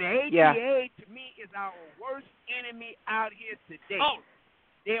 And the ATA, to me, is our worst enemy out here today. Oh,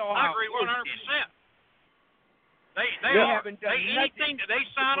 I agree 100%. They haven't done anything that they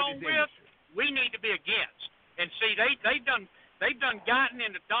sign on with, we need to be against. And see, they've done gotten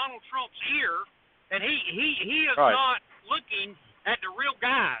into Donald Trump's ear, and he is not looking at the real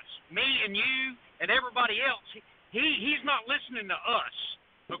guys, me and you and everybody else. He's not listening to us,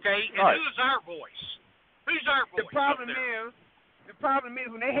 okay? And who is our voice? Who's our voice? The problem is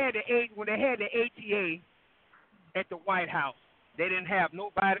when they had the ATA at the White House, they didn't have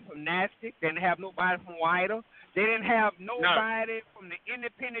nobody from NASDAQ. They didn't have nobody from WIDA. They didn't have nobody from the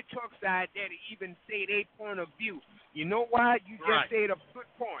independent truck side there to even say their point of view. You know why? You just said a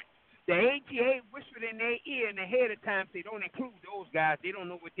good point. The ATA whispered in their ear and ahead of time say, don't include those guys. They don't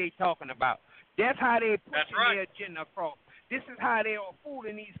know what they're talking about. That's how they're pushing their agenda across. This is how they are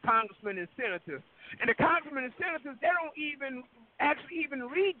fooling these congressmen and senators. And the congressmen and senators, they don't even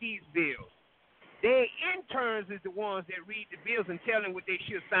read these bills. Their interns is the ones that read the bills and tell them what they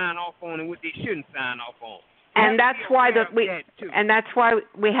should sign off on and what they shouldn't sign off on. And that's why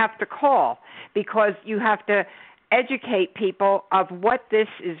we have to call, because you have to educate people of what this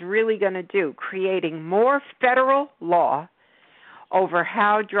is really going to do, creating more federal law over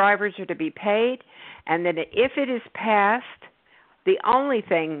how drivers are to be paid, and that if it is passed, the only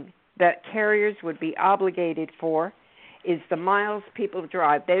thing that carriers would be obligated for is the miles people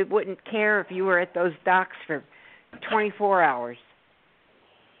drive. They wouldn't care if you were at those docks for 24 hours.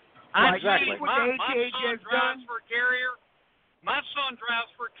 My son drives for a carrier. My son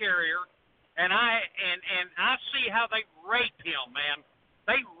drives for a carrier, and I see how they rape him, man.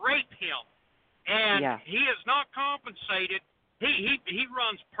 They rape him, and he is not compensated. He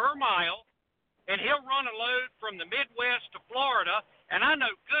runs per mile, and he'll run a load from the Midwest to Florida, and I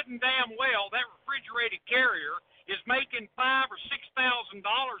know good and damn well that refrigerated carrier is making $5,000 or $6,000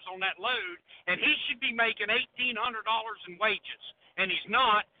 on that load, and he should be making $1,800 in wages, and he's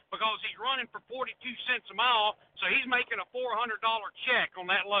not, because he's running for 42 cents a mile, so he's making a $400 check on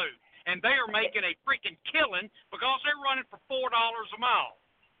that load, and they are making a freaking killing because they're running for $4 a mile.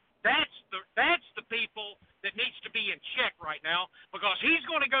 That's the people that needs to be in check right now, because he's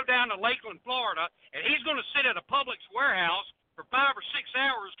going to go down to Lakeland, Florida, and he's going to sit at a Publix warehouse for 5 or 6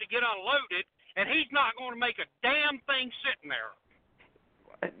 hours to get unloaded, and he's not going to make a damn thing sitting there.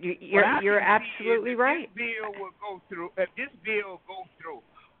 You're absolutely right. If this bill goes through,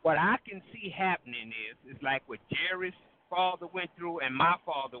 what I can see happening is like what Jerry's father went through and my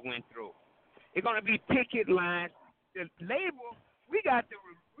father went through. It's going to be picket lines. The labor, we got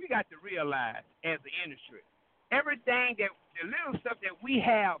to realize as the industry, everything the little stuff that we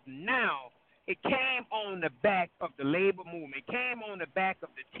have now, it came on the back of the labor movement. It came on the back of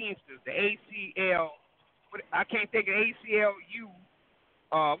the Teamsters, the ACL, I can't think of ACLU.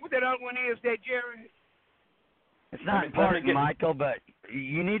 What that other one is, that Jerry? It's not important, Michael, but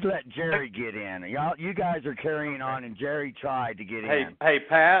you need to let Jerry get in. You guys are carrying on, and Jerry tried to get in. Hey,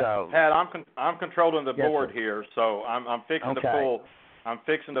 Pat. So, Pat, I'm controlling the board sir. here, so I'm fixing to pull. I'm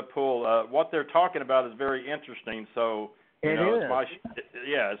fixing to pull. What they're talking about is very interesting. So it's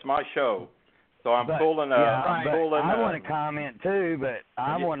my show. So I'm pulling. I want to comment too, but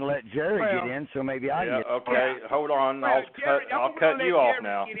I want to let Jerry get in, so maybe I can get in. Okay, hold on. I'll cut you off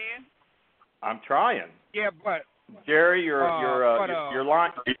now. I'm trying. Yeah, but Jerry, your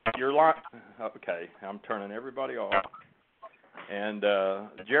line. Okay, I'm turning everybody off. And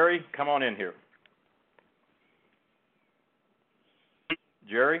Jerry, come on in here.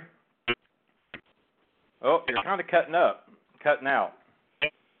 Jerry. Oh, you're kind of cutting out.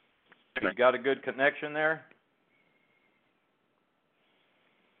 You got a good connection there?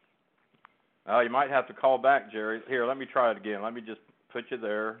 You might have to call back, Jerry. Here, let me try it again. Let me just put you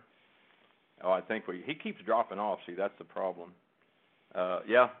there. Oh, I think he keeps dropping off. See, that's the problem.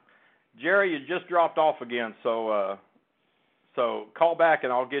 Yeah. Jerry, you just dropped off again, so call back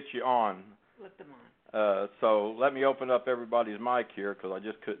and I'll get you on. Flip them on. So let me open up everybody's mic here because I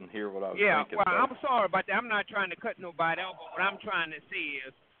just couldn't hear what I was thinking. Yeah, well, I'm sorry about that. I'm not trying to cut nobody off, but what I'm trying to say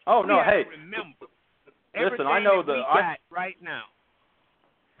is remember, listen, I know that we got right now.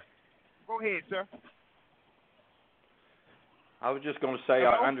 Go ahead, sir. I was just going to say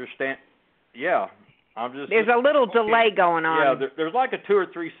I understand. Yeah, There's a little delay going on. Yeah, there's like a 2 or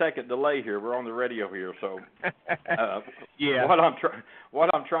 3 second delay here. We're on the radio here, so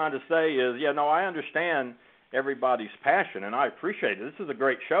What I'm trying to say is, I understand everybody's passion, and I appreciate it. This is a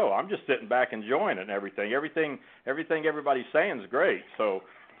great show. I'm just sitting back enjoying it and everything. Everything everybody's saying is great. So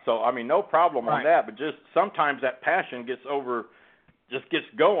I mean, no problem on that. But just sometimes that passion gets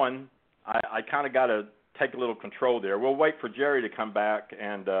going. I kind of got to take a little control there. We'll wait for Jerry to come back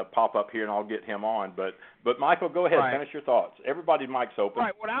and pop up here, and I'll get him on. But Michael, go ahead, finish your thoughts. Everybody's mic's open.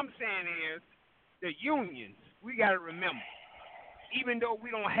 Right. What I'm saying is the unions. We got to remember, even though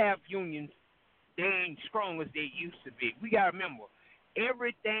we don't have unions, they ain't strong as they used to be. We got to remember,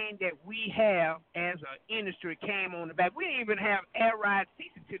 everything that we have as an industry came on the back. We didn't even have air ride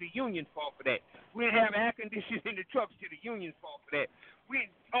seats to the unions fault for that. We didn't have air conditioning in the trucks to the unions fault for that. We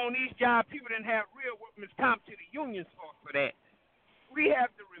on these jobs, people didn't have real workman's comp to the unions fault for that. We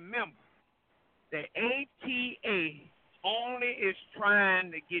have to remember that ATA only is trying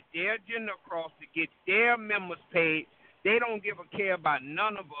to get their agenda across, to get their members paid. They don't give a care about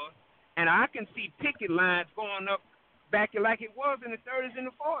none of us. And I can see picket lines going up back like it was in the 30s and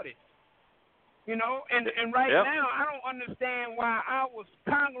the 40s. And right now, I don't understand why our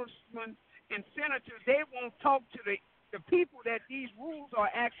congressmen and senators, they won't talk to the people that these rules are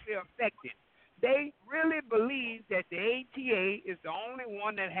actually affecting. They really believe that the ATA is the only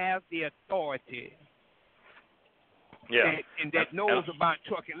one that has the authority. Yeah. And that knows about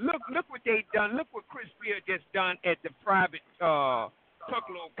trucking. Look what they've done. Look what Chris Beard just done at the private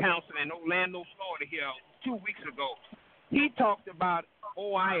truckload council in Orlando, Florida here 2 weeks ago. He talked about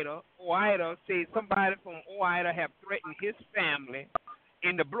OIDA. OIDA said somebody from OIDA have threatened his family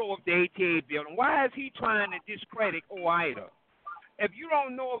in the blow up the ATA building. Why is he trying to discredit OIDA? If you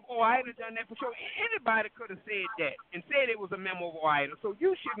don't know if OIDA done that for sure, anybody could have said that and said it was a member of OIDA. So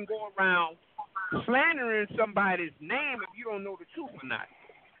you shouldn't go around slandering somebody's name if you don't know the truth or not.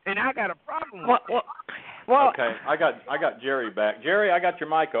 And I got a problem with that. Well, okay, I got Jerry back. Jerry, I got your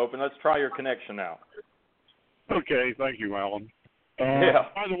mic open. Let's try your connection now. Okay, thank you, Alan.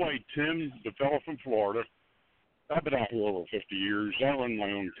 By the way, Tim, the fellow from Florida, I've been out here over 50 years. I run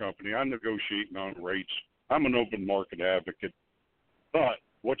my own company. I negotiate my own rates. I'm an open market advocate. But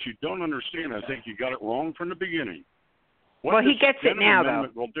what you don't understand, I think you got it wrong from the beginning. He gets it now, though.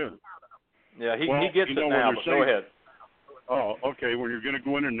 Will do. Yeah, he gets it now, but go ahead. Oh, okay, when you're going to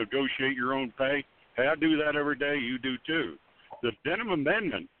go in and negotiate your own pay, hey, I do that every day. You do too. The Denham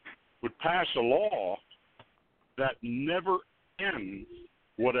Amendment would pass a law that never ends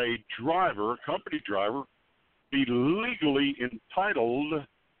would a company driver, be legally entitled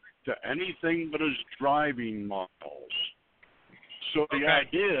to anything but his driving miles. So the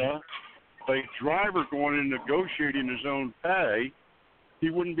idea of a driver going and negotiating his own pay, he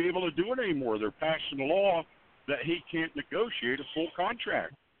wouldn't be able to do it anymore. They're passing a law that he can't negotiate a full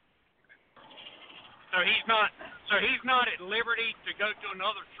contract. So he's not at liberty to go to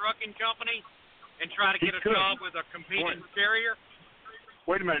another trucking company and try to get a job with a competing carrier?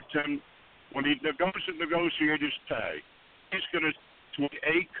 Wait a minute, Tim. When he goes to negotiate his pay, he's going to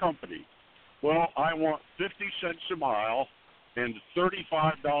a company. Well, I want 50 cents a mile and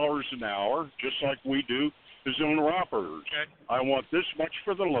 $35 an hour, just like we do as owner-operators. Okay. I want this much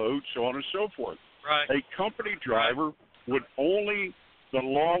for the load, so on and so forth. Right. A company driver would only, the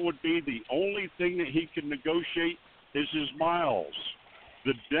law would be the only thing that he can negotiate is his miles.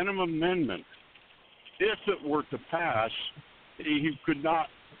 The Denham Amendment, if it were to pass, he could not,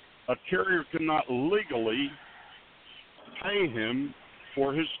 a carrier could not legally pay him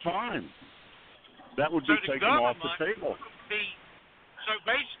for his time. That would be taken off the table. So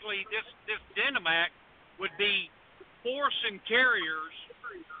basically, this Denham Act would be forcing carriers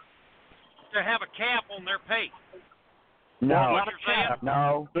to have a cap on their pay. No, well, not a cap.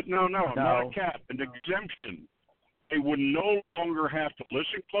 No. But no, not a cap. An exemption. They would no longer have to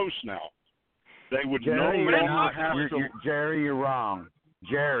listen close now. They would Jerry, no longer have to. Jerry, you're wrong.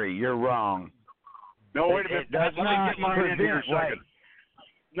 Jerry, you're wrong. No, wait a minute. Let me get mine in here a second.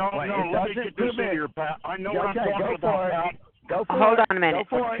 No, let me get this in here, Pat. I know what I'm talking about, Pat. Go for it. Hold on a minute.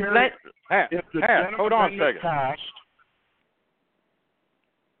 If the Denham hold on a Amendment second. passed,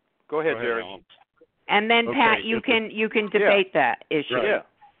 Go ahead, Jerry. And then, Pat, you can debate that issue. Right. Yeah.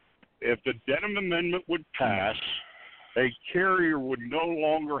 If the Denham Amendment would pass, a carrier would no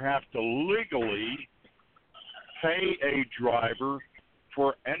longer have to legally pay a driver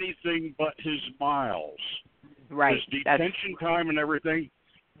for anything but his miles. Right. His detention time and everything,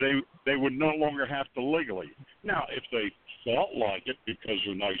 they would no longer have to legally. Now, if they felt like it because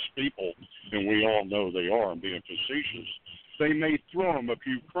they're nice people, and we all know they are, and being facetious, they may throw them a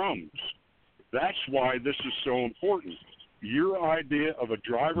few crumbs. That's why this is so important. Your idea of a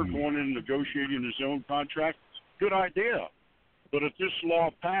driver going in and negotiating his own contract, good idea. But if this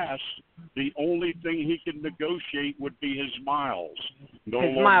law passed, the only thing he can negotiate would be his miles, no his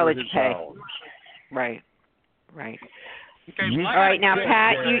longer mileage his pay. hours. Right. Okay, all right, now,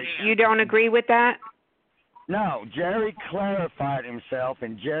 Pat, you don't agree with that? No, Jerry clarified himself,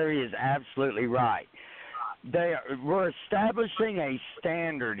 and Jerry is absolutely right. We're establishing a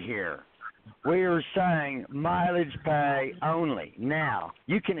standard here. We are saying mileage pay only. Now,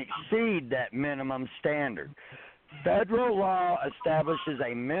 you can exceed that minimum standard. Federal law establishes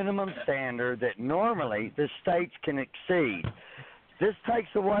a minimum standard that normally the states can exceed. This takes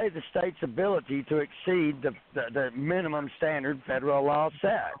away the state's ability to exceed the minimum standard federal law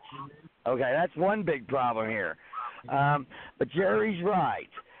sets. Okay, that's one big problem here. But Jerry's right.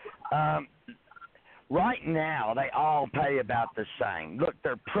 Right now, they all pay about the same. Look,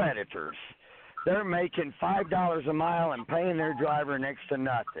 they're predators. They're making $5 a mile and paying their driver next to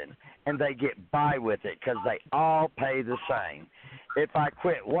nothing, and they get by with it because they all pay the same. If I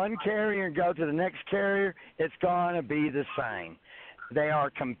quit one carrier and go to the next carrier, it's going to be the same. They are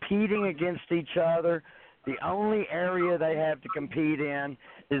competing against each other. The only area they have to compete in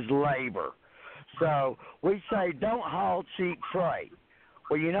is labor. So we say don't haul cheap freight.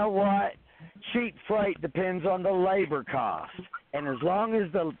 Well, you know what? Cheap freight depends on the labor cost. And as long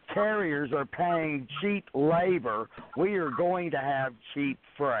as the carriers are paying cheap labor, we are going to have cheap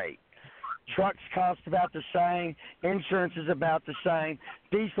freight. Trucks cost about the same. Insurance is about the same.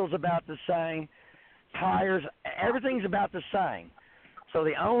 Diesel's about the same. Tires, everything's about the same. So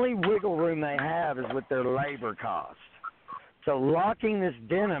the only wiggle room they have is with their labor cost. So locking this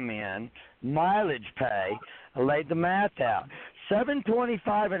Denham in, mileage pay, I laid the math out.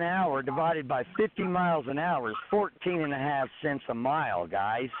 $7.25 an hour divided by 50 miles an hour is 14.5 cents a mile,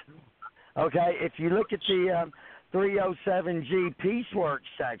 guys. Okay, if you look at the 307G piecework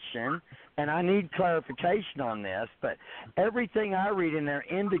section, and I need clarification on this, but everything I read in there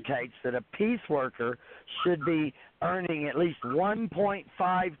indicates that a piece worker should be earning at least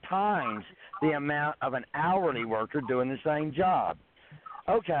 1.5 times the amount of an hourly worker doing the same job.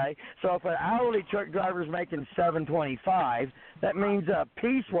 Okay, so if an hourly truck driver is making $7.25, that means a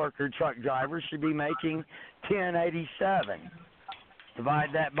piece worker truck driver should be making $10.87. Divide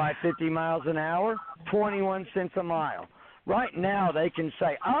that by 50 miles an hour, 21 cents a mile. Right now they can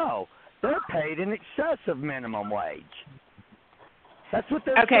say, oh, they're paid in excess of minimum wage. That's what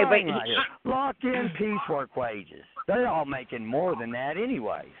they're saying right here. Lock in piecework wages. They're all making more than that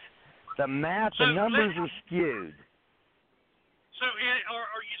anyways. The math, the numbers are skewed. So,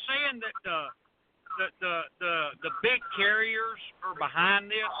 are you saying that the big carriers are behind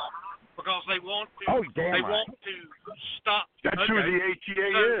this because they want to? Oh, damn they right. want to stop. That's who the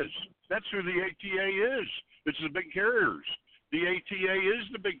ATA is. That's who the ATA is. It's the big carriers. The ATA is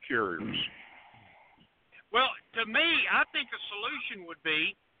the big carriers. Well, to me, I think a solution would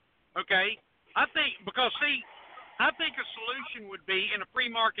be, okay. I think a solution would be in a free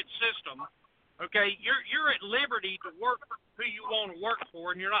market system. Okay, you're at liberty to work who you want to work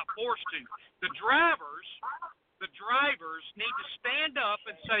for, and you're not forced to. The drivers the drivers need to stand up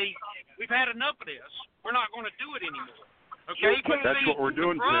and say, we've had enough of this. We're not going to do it anymore. Okay? That's what we're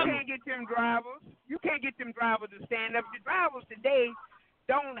doing, Tim. You can't get them drivers to stand up. The drivers today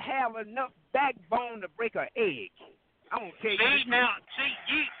don't have enough backbone to break an egg. I'm going to tell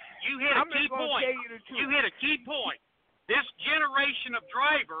you. You hit a key point. You hit a key point. This generation of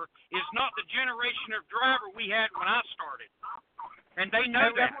driver is not the generation of driver we had when I started. And they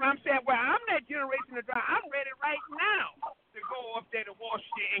know that. That's what I'm saying. Well, I'm that generation of driver. I'm ready right now to go up there to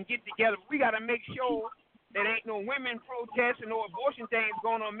Washington and get together. We got to make sure that ain't no women protests and no abortion things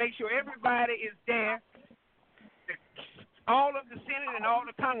going on. Make sure everybody is there. All of the Senate and all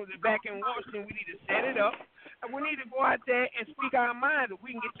the Congress is back in Washington. We need to set it up. And we need to go out there and speak our minds. If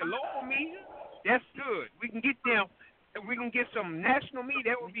we can get the local media, that's good. We can get them. If we can get some national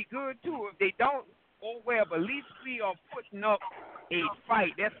media, that would be good too. If they don't, oh well, but at least we are putting up a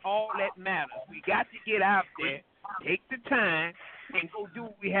fight. That's all that matters. We got to get out there, take the time, and go do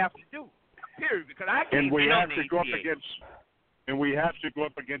what we have to do. Period. Because I can't. And we have to go up against. And we have to go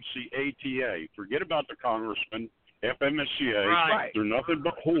up against the ATA. Forget about the congressman, FMSCA. Right. They're nothing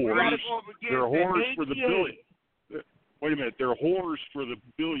but whores. They're whores for the billion. Wait a minute. They're whores for the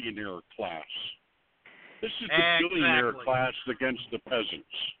billionaire class. This is the billionaire class against the peasants.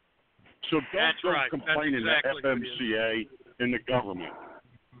 So don't complain in the FMCA and the government.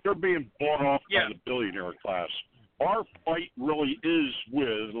 They're being bought off by the billionaire class. Our fight really is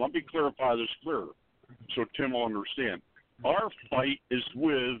with, let me clarify this clearer so Tim will understand. Our fight is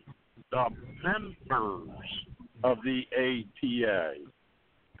with the members of the ATA.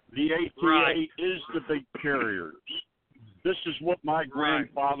 The ATA is the big carriers. This is what my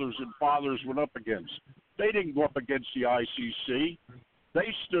grandfathers and fathers went up against. They didn't go up against the ICC.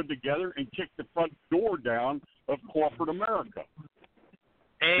 They stood together and kicked the front door down of corporate America.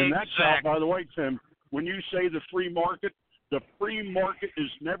 Exactly. And that's how, by the way, Tim, when you say the free market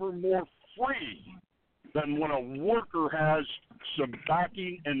is never more free than when a worker has some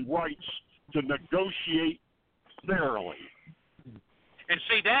backing and rights to negotiate fairly. And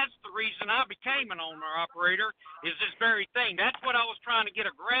see, that's the reason I became an owner-operator, is this very thing. That's what I was trying to get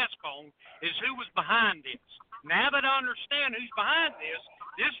a grasp on, is who was behind this. Now that I understand who's behind this,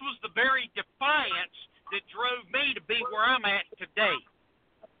 this was the very defiance that drove me to be where I'm at today.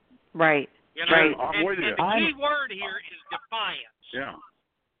 Right. You know? Tim, I'm with you. And the key word here is defiance. Yeah.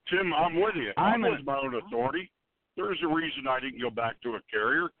 Tim, I'm with you. I was my own authority. There's a reason I didn't go back to a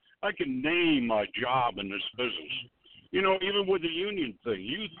carrier. I can name my job in this business. You know, even with the union thing,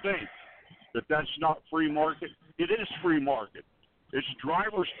 you think that that's not free market? It is free market. It's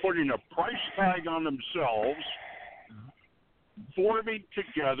drivers putting a price tag on themselves, forming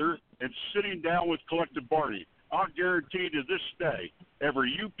together, and sitting down with collective bargaining. I'll guarantee to this day,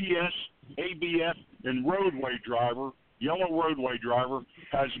 every UPS, ABF, and roadway driver, yellow roadway driver,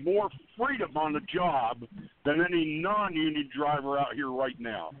 has more freedom on the job than any non-union driver out here right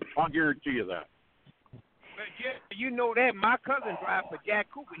now. I'll guarantee you that. But you know that my cousin drives for Jack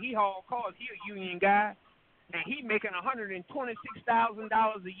Cooper. He haul cars. He a union guy, and he making $126,000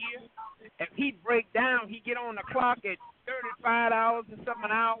 a year. If he break down, he get on the clock at $35 and something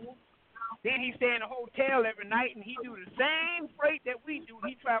an hour. Then he stay in a hotel every night, and he do the same freight that we do.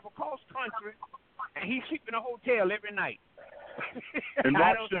 He travel cross country, and he sleep in a hotel every night. And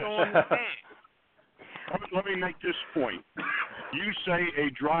I don't understand. Let me make this point. You say a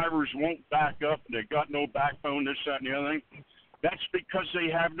drivers won't back up and they got no backbone, this, that, and the other thing. That's because they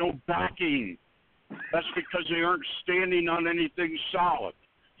have no backing. That's because they aren't standing on anything solid.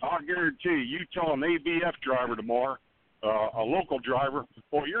 I'll guarantee you tell an ABF driver tomorrow, a local driver,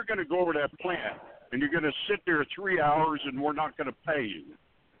 well, you're going to go over to that plant and you're going to sit there 3 hours and we're not going to pay you.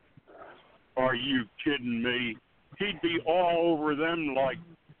 Are you kidding me? He'd be all over them like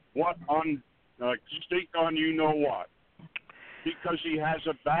what on steak on you know what, because he has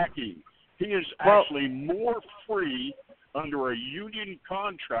a backing. He is actually more free under a union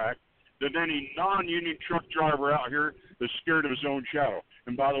contract than any non-union truck driver out here that's scared of his own shadow.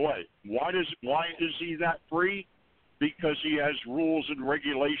 And by the way, why is he that free? Because he has rules and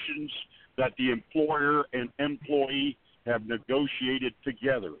regulations that the employer and employee have negotiated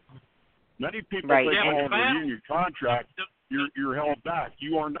together. Many people think under a union contract, you're held back.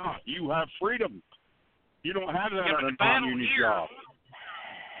 You are not. You have freedom. You don't have that on a non-union job.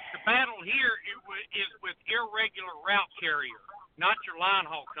 The battle here is with irregular route carrier, not your line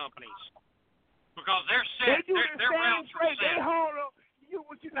haul companies, because they're set. They do their routes are set. They haul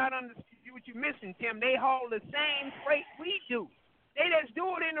what you're missing, Tim. They haul the same freight we do. They just do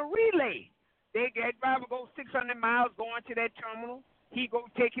it in a relay. That driver goes 600 miles going to that terminal. He go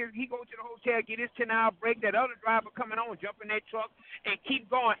to the hotel, get his 10-hour break. That other driver coming on, jump in that truck, and keep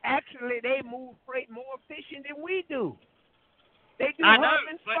going. Actually, they move freight more efficient than we do. They do. I know,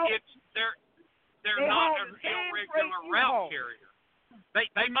 but they're not an irregular route carrier.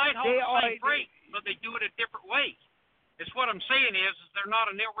 They might haul the same freight, but they do it a different way. It's what I'm saying is they're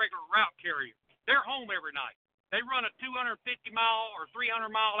not an irregular route carrier. They're home every night. They run a 250-mile or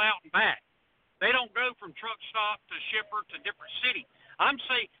 300-mile out and back. They don't go from truck stop to shipper to different city. I'm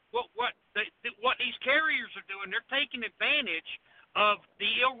saying what these carriers are doing, they're taking advantage of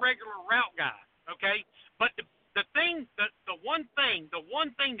the irregular route guy, okay? But the one thing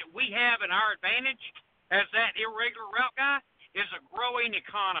that we have in our advantage as that irregular route guy is a growing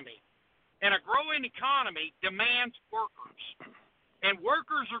economy. And a growing economy demands workers. And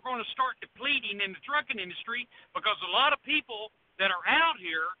workers are going to start depleting in the trucking industry because a lot of people that are out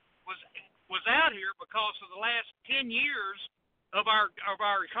here was out here because of the last 10 years of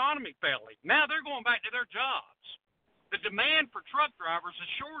our economy failing. Now they're going back to their jobs. The demand for truck drivers, the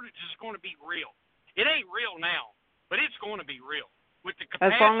shortage is going to be real. It ain't real now, but it's going to be real. With the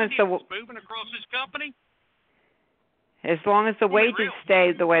capacity that's moving across this company, as long as the wages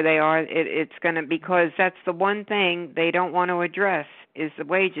stay the way they are, it's going to, because that's the one thing they don't want to address is the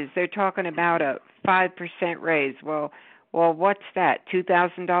wages. They're talking about a 5% raise. Well, what's that?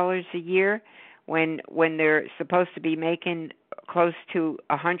 $2,000 a year when they're supposed to be making close to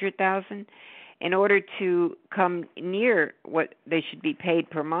 $100,000? In order to come near what they should be paid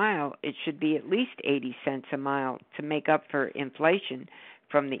per mile, it should be at least 80 cents a mile to make up for inflation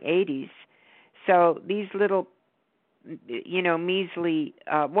from the 80s. So these little, measly,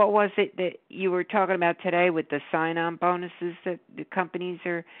 what was it that you were talking about today with the sign-on bonuses that the companies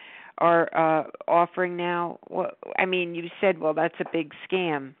are offering now? You said, well, that's a big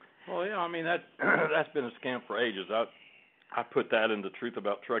scam. Well, yeah, that's been a scam for ages. I put that in the Truth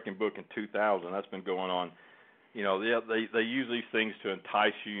About Trucking book in 2000. That's been going on. They use these things to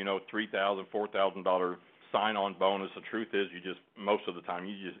entice you. $3,000, $4,000 sign-on bonus. The truth is, most of the time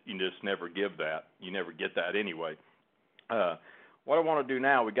you just never give that. You never get that anyway. What I want to do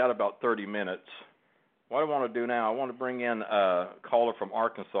now, we got about 30 minutes. What I want to do now, I want to bring in a caller from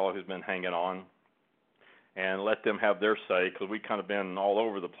Arkansas who's been hanging on and let them have their say because we've kind of been all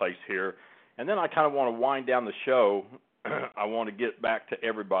over the place here. And then I kind of want to wind down the show. I want to get back to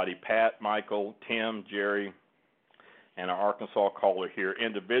everybody, Pat, Michael, Tim, Jerry, and our Arkansas caller here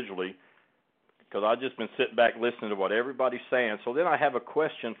individually, because I've just been sitting back listening to what everybody's saying. So then I have a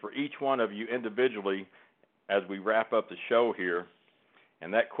question for each one of you individually as we wrap up the show here,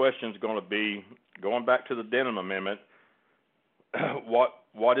 and that question is going to be, going back to the Denham Amendment,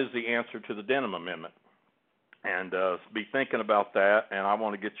 what is the answer to the Denham Amendment? And be thinking about that, and I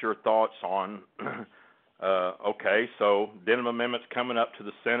want to get your thoughts on okay, so Denham Amendment's coming up to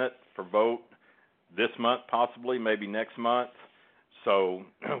the Senate for vote this month, possibly, maybe next month. So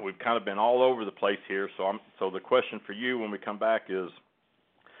we've kind of been all over the place here. So the question for you when we come back is,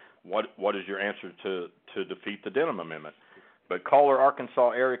 what is your answer to defeat the Denham Amendment? But caller Arkansas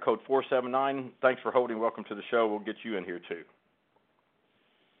area code 479, thanks for holding. Welcome to the show. We'll get you in here too.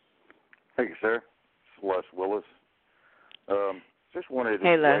 Thank you, sir. It's Les Willis. Just wanted to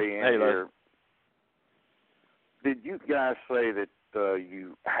say in here. Did you guys say that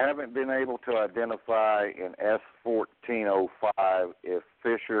you haven't been able to identify in S1405 if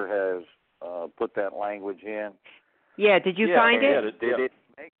Fisher has put that language in? Yeah, did you find it? Did it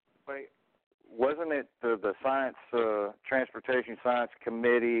wasn't it the Science Transportation Science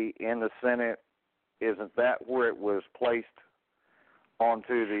Committee in the Senate? Isn't that where it was placed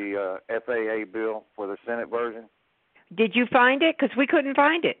onto the FAA bill for the Senate version? Did you find it? Because we couldn't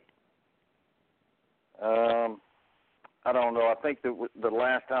find it. I don't know. I think the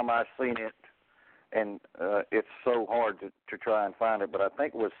last time I seen it, and it's so hard to try and find it, but I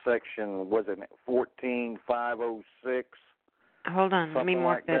think it was section, was it 14506? Hold on, let me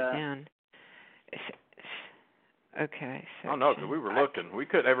mark like that down. Okay. Oh, no, because we were looking. We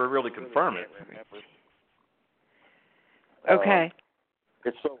couldn't ever really confirm it. Okay.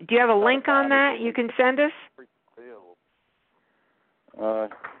 Do you have a link on that you can send us?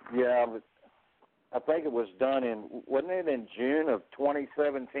 Yeah, I think it was done wasn't it in June of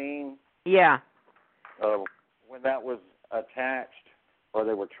 2017? Yeah. When that was attached, or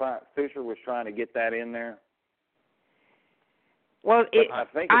Fisher was trying to get that in there. Well,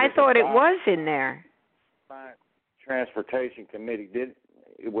 I thought it was in there. Transportation Committee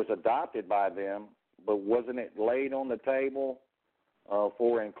it was adopted by them, but wasn't it laid on the table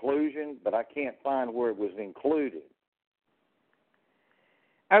for inclusion? But I can't find where it was included.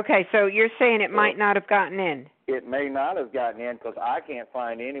 Okay, so you're saying it might not have gotten in. it may not have gotten in because I can't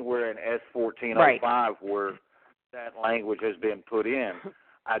find anywhere in S1405 where that language has been put in.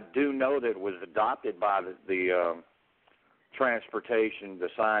 I do know that it was adopted by the transportation, the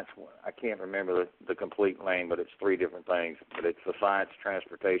science. I can't remember the complete name, but it's 3 different things. But it's the Science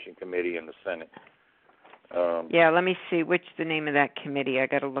Transportation Committee in the Senate. Yeah, let me see. Which the name of that committee? I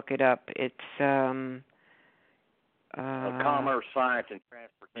got to look it up. It's Commerce, Science, and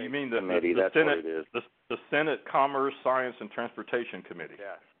Transportation. You mean Committee? the That's Senate, what it is. The Senate Commerce, Science, and Transportation Committee.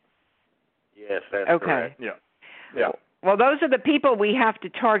 Yes, that's okay. correct. Yeah. Well, those are the people we have to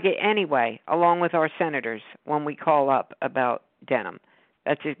target anyway, along with our senators, when we call up about Denham.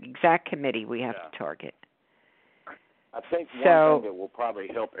 That's the exact committee we have to target. I think one thing that will probably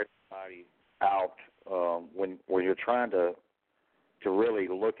help everybody out when you're trying to really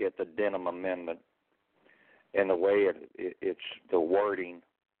look at the Denham Amendment and the way it's the wording,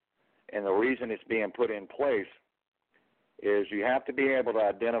 and the reason it's being put in place is you have to be able to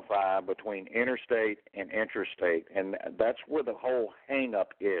identify between interstate and intrastate, and that's where the whole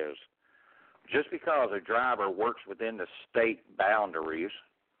hang-up is. Just because a driver works within the state boundaries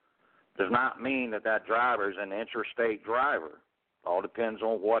does not mean that driver is an interstate driver. It all depends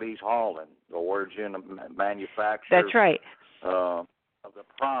on what he's hauling, the origin of manufacture. That's right. Of the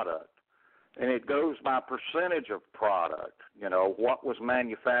product. And it goes by percentage of product, what was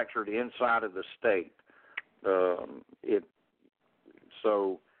manufactured inside of the state.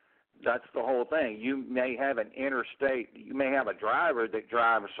 So that's the whole thing. You may have an interstate, you may have a driver that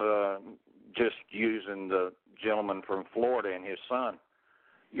drives just using the gentleman from Florida and his son.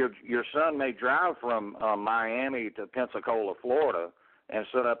 Your son may drive from Miami to Pensacola, Florida, and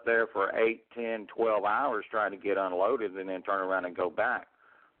sit up there for 8, 10, 12 hours trying to get unloaded and then turn around and go back.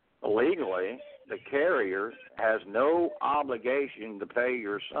 Legally, the carrier has no obligation to pay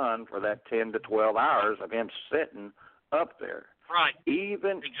your son for that 10 to 12 hours of him sitting up there. Right.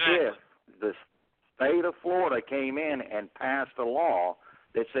 Even if the state of Florida came in and passed a law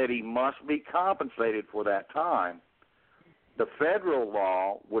that said he must be compensated for that time, the federal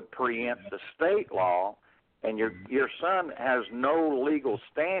law would preempt the state law, and your son has no legal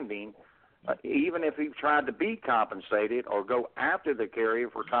standing even if he tried to be compensated or go after the carrier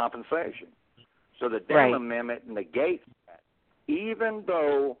for compensation. So the Denham Amendment negates that. Even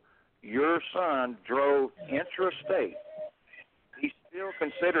though your son drove intrastate, he's still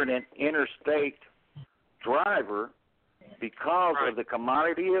considered an interstate driver because of the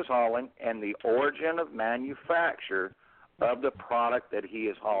commodity he is hauling and the origin of manufacture of the product that he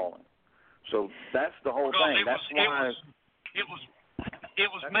is hauling. So that's the whole thing. That's why it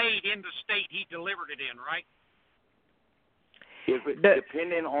was made in the state he delivered it in, right?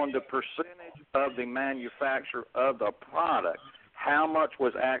 Depending on the percentage of the manufacture of the product, how much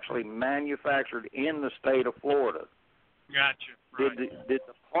was actually manufactured in the state of Florida? Gotcha. Right. Did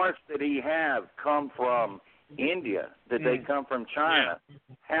the parts that he have come from India? Did they come from China? Yeah.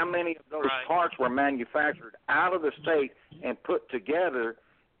 How many of those parts were manufactured out of the state and put together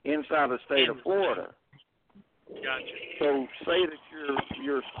inside the state of Florida? Gotcha. So say that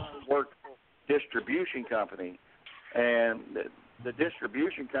your son worked for a distribution company, and the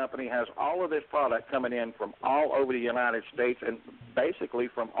distribution company has all of this product coming in from all over the United States and basically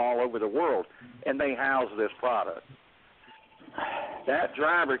from all over the world, and they house this product. That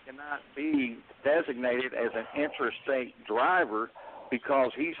driver cannot be designated as an interstate driver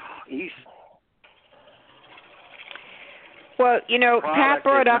because he's well, Pat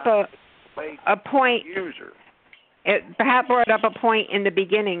brought up a point. User. Pat brought up a point in the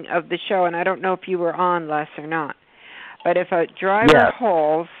beginning of the show, and I don't know if you were on, Les, or not. But if a driver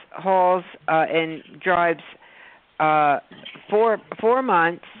hauls and drives 4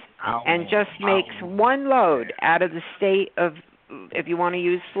 months and just makes one load out of the state of, if you want to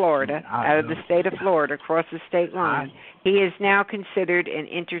use Florida, out of the state of Florida, across the state line, he is now considered an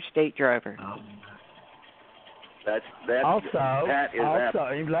interstate driver. That's also, Les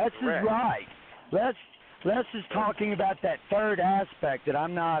is right. Les is talking about that third aspect that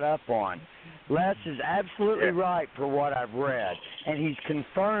I'm not up on. Les is absolutely right for what I've read, and he's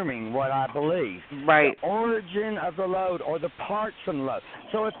confirming what I believe. Right. The origin of the load or the parts from the load.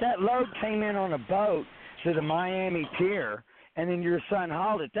 So if that load came in on a boat to the Miami pier and then your son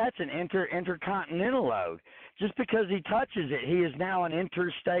hauled it, that's an intercontinental load. Just because he touches it, he is now an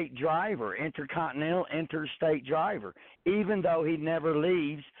interstate driver, intercontinental interstate driver, even though he never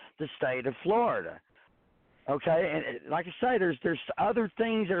leaves the state of Florida. Okay, and like I say, there's other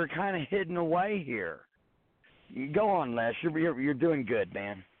things that are kind of hidden away here. Go on, Les. You're doing good,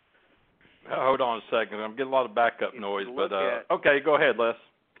 man. Hold on a second. I'm getting a lot of backup noise, but okay, go ahead, Les.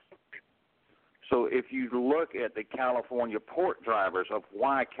 So if you look at the California port drivers of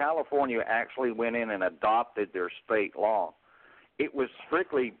why California actually went in and adopted their state law, it was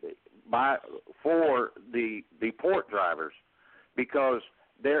strictly for the port drivers, because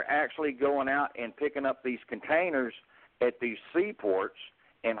they're actually going out and picking up these containers at these seaports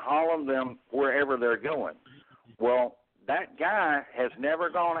and hauling them wherever they're going. Well, that guy has never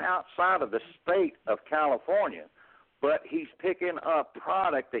gone outside of the state of California, but he's picking up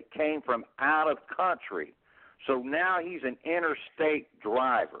product that came from out of country. So now he's an interstate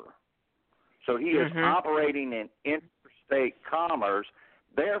driver. So he is operating in interstate commerce.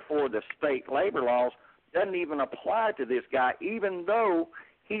 Therefore, the state labor laws doesn't even apply to this guy, even though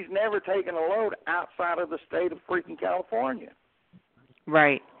he's never taken a load outside of the state of freaking California.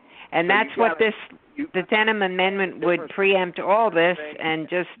 Right. And So that's what the Denham Amendment would preempt all this and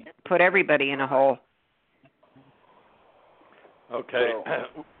just put everybody in a hole. Okay.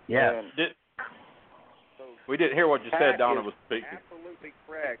 Yeah. We didn't hear what you said. Donna was speaking. Absolutely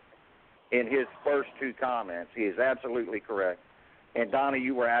correct in his first two comments. He is absolutely correct. And, Donna,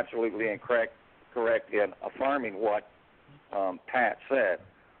 you were absolutely correct in affirming what Pat said.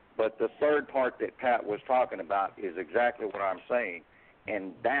 But the third part that Pat was talking about is exactly what I'm saying,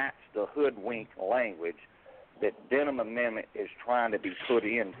 and that's the hoodwink language that Denham Amendment is trying to be put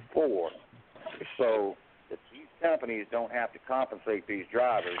in for, so that these companies don't have to compensate these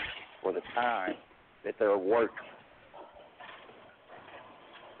drivers for the time that they're working.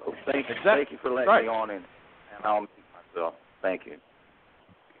 So thank you for letting me on, and I'll mute myself. Thank you.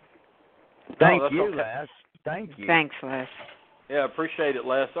 Thank you, Les. Thank you. Thanks, Les. Yeah, appreciate it,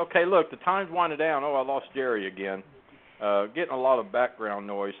 Les. Okay, look, the time's winding down. Oh, I lost Jerry again. Getting a lot of background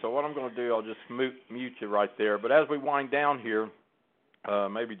noise. So what I'm going to do, I'll just mute you right there. But as we wind down here,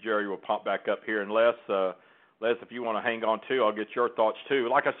 maybe Jerry will pop back up here. And Les, if you want to hang on too, I'll get your thoughts too.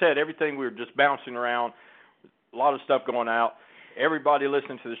 Like I said, everything we were just bouncing around, a lot of stuff going out. Everybody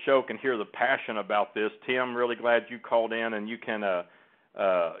listening to the show can hear the passion about this. Tim, really glad you called in, and you can,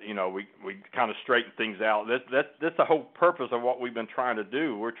 we kind of straighten things out. That's the whole purpose of what we've been trying to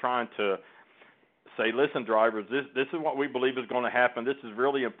do. We're trying to say, listen, drivers, this is what we believe is going to happen. This is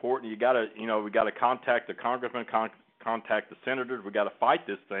really important. We got to contact the congressman, contact the senators. We got to fight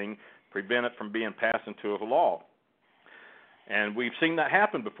this thing, prevent it from being passed into a law. And we've seen that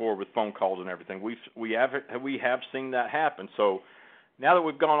happen before with phone calls and everything. We have seen that happen. So now that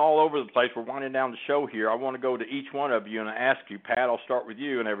we've gone all over the place, we're winding down the show here. I want to go to each one of you and ask you, Pat, I'll start with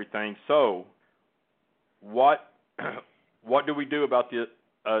you and everything. So what do we do about the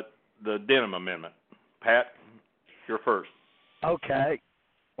Denham Amendment? Pat, you're first. Okay.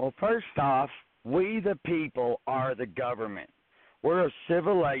 Well, first off, we the people are the government. We're a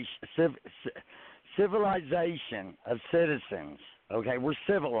civilization of citizens. Okay, we're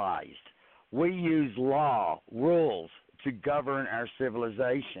civilized. We use law, rules to govern our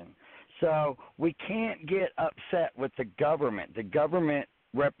civilization. So we can't get upset with the government. The government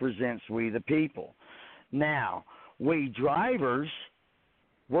represents we the people. Now, we drivers,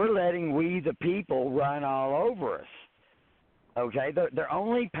 we're letting we the people run all over us. Okay, they're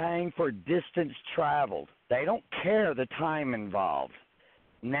only paying for distance traveled. They don't care the time involved.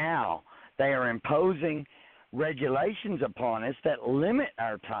 Now, they are imposing regulations upon us that limit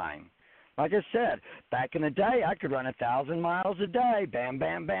our time. Like I said, back in the day, I could run 1,000 miles a day. Bam,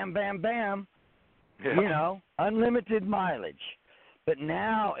 bam, bam, bam, bam. Yeah. Unlimited mileage. But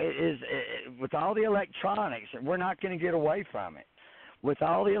now with all the electronics, we're not going to get away from it. With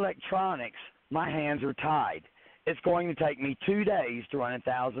all the electronics, my hands are tied. It's going to take me 2 days to run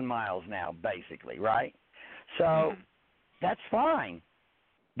 1,000 miles now, basically, right? So that's fine.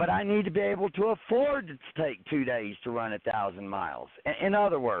 But I need to be able to afford to take 2 days to run 1,000 miles. In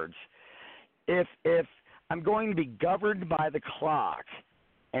other words, if I'm going to be governed by the clock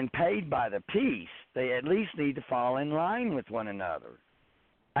and paid by the piece, they at least need to fall in line with one another.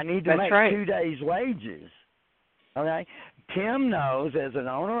 I need to make 2 days' wages. Okay? Tim knows as an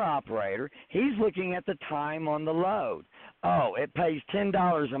owner-operator, he's looking at the time on the load. Oh, it pays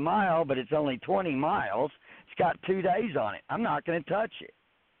 $10 a mile, but it's only 20 miles. It's got 2 days on it. I'm not going to touch it.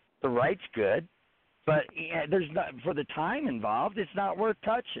 The rate's good, but there's not, for the time involved, it's not worth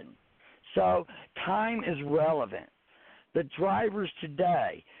touching. So time is relevant. The drivers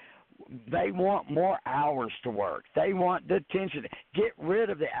today, they want more hours to work. They want the attention. Get rid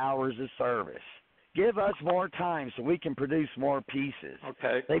of the hours of service. Give us more time so we can produce more pieces.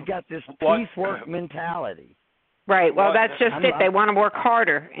 Okay. They've got this piecework mentality. Right. Well, that's just it. They want to work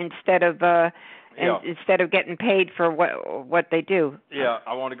harder instead of instead of getting paid for what they do. Yeah,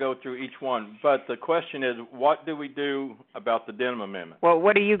 I want to go through each one. But the question is, what do we do about the Denham Amendment? Well,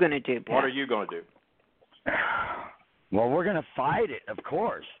 what are you going to do, Pat? What are you going to do? Well, we're going to fight it, of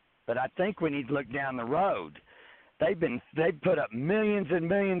course. But I think we need to look down the road. They've put up millions and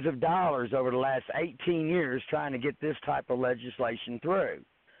millions of dollars over the last 18 years trying to get this type of legislation through.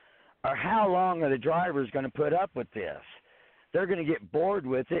 Or how long are the drivers going to put up with this? They're going to get bored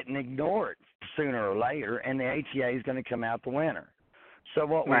with it and ignore it sooner or later, and the ATA is going to come out the winner. So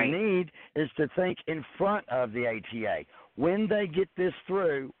what we need is to think in front of the ATA. When they get this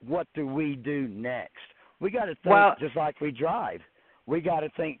through, what do we do next? We got to think just like we drive. We got to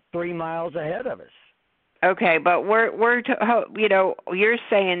think 3 miles ahead of us. Okay, but you're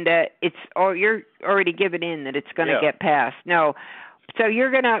saying that you're already giving in that it's going to get passed. No. So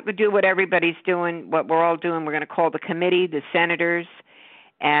you're going to do what everybody's doing, what we're all doing. We're going to call the committee, the senators,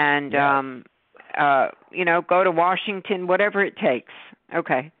 and, go to Washington, whatever it takes.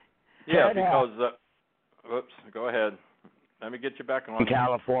 Okay. Yeah, because, go ahead. Let me get you back on.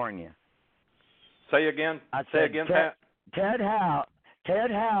 California. Say again. Pat.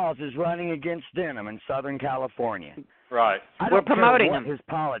 Ted Howes is running against Denham in Southern California. Right. We're promoting him. His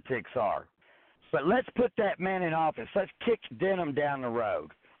politics are. But let's put that man in office. Let's kick Denham down the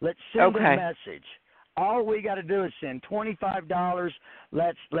road. Let's send a message. All we got to do is send $25.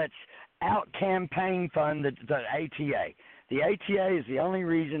 Let's out-campaign fund the ATA. The ATA is the only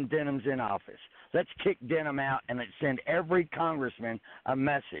reason Denham's in office. Let's kick Denham out, and let's send every congressman a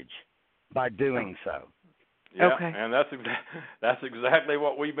message by doing so. Yeah, and that's exactly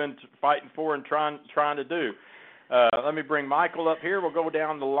what we've been fighting for and trying to do. Let me bring Michael up here. We'll go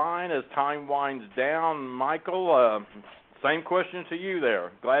down the line as time winds down. Michael, same question to you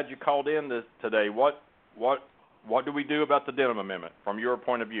there. Glad you called in today. What do we do about the Denham Amendment from your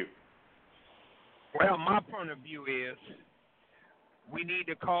point of view? Well, my point of view is we need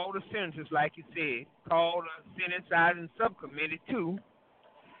to call the senators, like you said, call the Senate side and subcommittee too.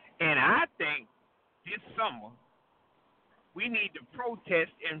 And I think this summer we need to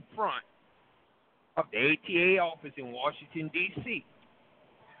protest in front of the ATA office in Washington, D.C.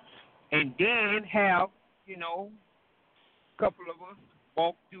 And then have, a couple of us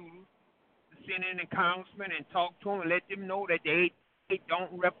walk through the Senate and congressmen and talk to them and let them know that the ATA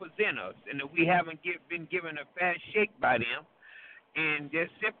don't represent us and that we haven't been given a fair shake by them. And they're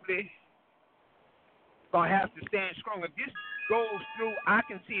simply going to have to stand strong. If this goes through, I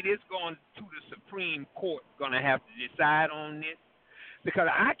can see this going to the Supreme Court, going to have to decide on this. Because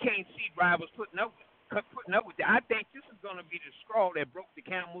I can't see drivers putting up with it. I think this is going to be the straw that broke the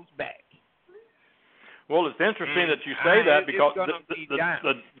camel's back. Well, it's interesting that you say that because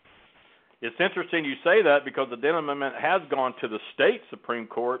it's interesting you say that because the Denham Amendment has gone to the state Supreme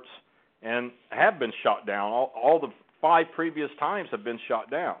Courts and have been shot down. All the 5 previous times have been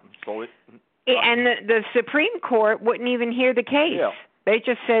shot down. So and the Supreme Court wouldn't even hear the case. Yeah. They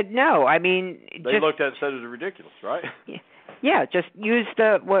just said no. I mean, they looked at it and said it was ridiculous, right? Yeah, just use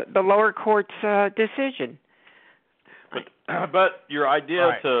the lower court's decision. But your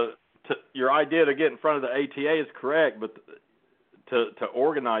idea to get in front of the ATA is correct, but to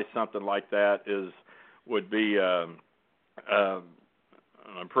organize something like that would be a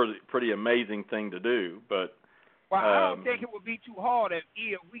pretty amazing thing to do. But I don't think it would be too hard if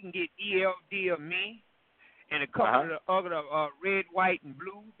we can get ELD of me and a couple of the other red, white, and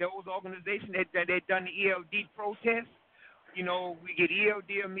blue, those organizations that done the ELD protest. We get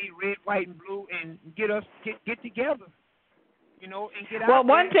ELD of me, red, white, and blue, and get together. And get out. Well,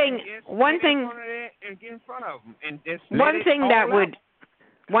 one there thing, and get in front of them, and just one thing that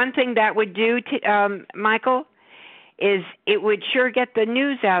would do, Michael, is it would sure get the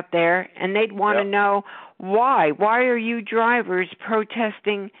news out there, and they'd want to know why. Why are you drivers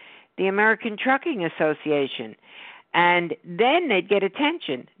protesting the American Trucking Association? And then they'd get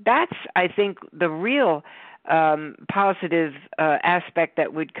attention. That's, I think, the real positive aspect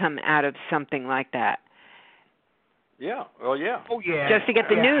that would come out of something like that. Yeah. Well, yeah. Oh, yeah. Just to get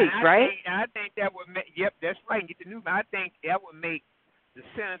the news, right? I think that would make. Yep, that's right. Get the news. I think that would make the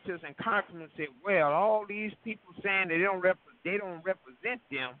senators and congressmen say, "Well, all these people saying they don't represent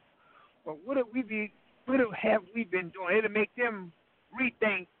them. But what have we been doing? It'll make them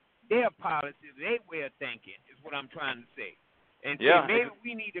rethink their policies, their way of thinking. Is what I'm trying to say. And say maybe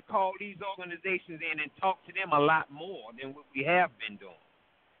we need to call these organizations in and talk to them a lot more than what we have been doing."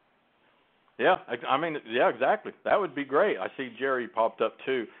 Yeah, I mean, yeah, exactly. That would be great. I see Jerry popped up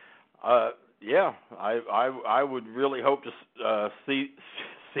too. I would really hope to see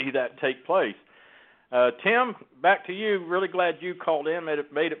that take place. Tim, back to you. Really glad you called in. Made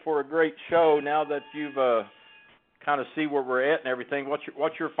it for a great show. Now that you've kind of see where we're at and everything,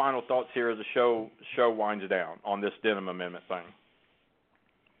 what's your final thoughts here as the show winds down on this Denham Amendment thing?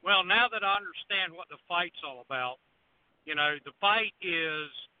 Well, now that I understand what the fight's all about, the fight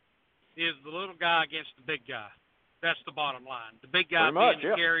is the little guy against the big guy. That's the bottom line. The big guy being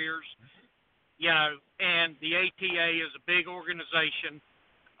the carriers, and the ATA is a big organization.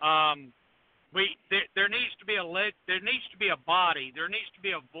 There needs to be a body. There needs to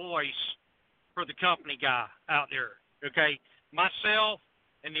be a voice for the company guy out there. Okay, myself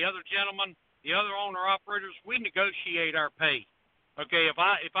and the other gentleman, the other owner operators, we negotiate our pay. Okay, if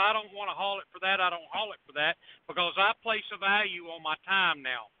I don't want to haul it for that, I don't haul it for that, because I place a value on my time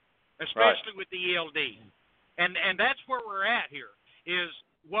now, especially with the ELD. And that's where we're at here, is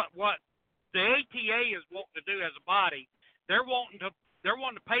what the ATA is wanting to do as a body. They're wanting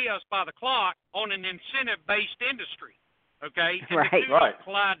to pay us by the clock on an incentive-based industry. Okay? And the two don't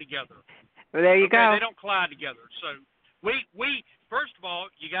collide together. Well, there you go. They don't collide together. So we first of all,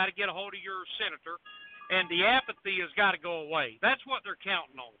 you got to get a hold of your senator, and the apathy has got to go away. That's what they're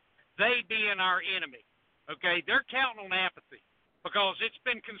counting on. They being our enemy. Okay? They're counting on apathy because it's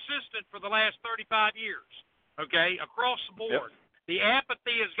been consistent for the last 35 years. Okay? Across the board. Yep. The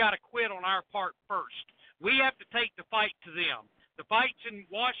apathy has got to quit on our part first. We have to take the fight to them. The fight's in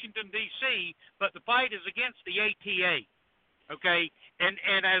Washington, D.C., but the fight is against the ATA. Okay? And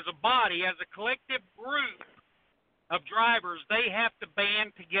as a body, as a collective group of drivers, they have to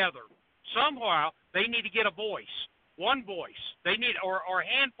band together. Somehow, they need to get a voice, one voice. They need, or a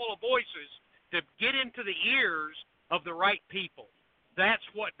handful of voices to get into the ears of the right people. That's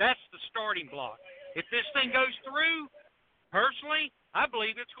the starting block. If this thing goes through, personally, I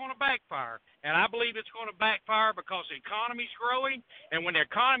believe it's going to backfire. And I believe it's going to backfire because the economy's growing. And when the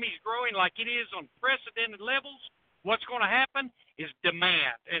economy's growing like it is on unprecedented levels, what's going to happen is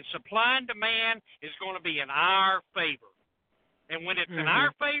demand. And supply and demand is going to be in our favor. And when it's in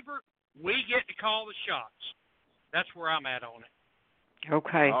our favor, we get to call the shots. That's where I'm at on it.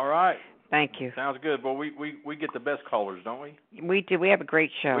 Okay. All right. Thank you. Sounds good. Well, we get the best callers, don't we? We do. We have a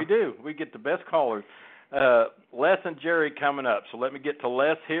great show. We do. We get the best callers. Les and Jerry coming up. So let me get to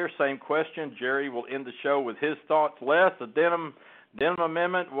Les here. Same question. Jerry will end the show with his thoughts. Les, the Denham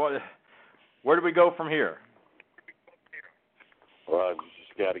Amendment, where do we go from here? Well, you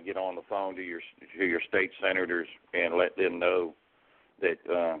just got to get on the phone to your state senators and let them know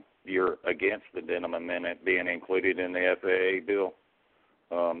that you're against the Denham Amendment being included in the FAA bill.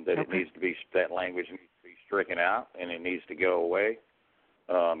 It needs to be, that language needs to be stricken out and it needs to go away.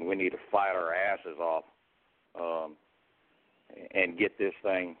 We need to fight our asses off and get this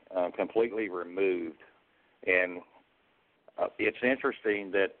thing completely removed. And it's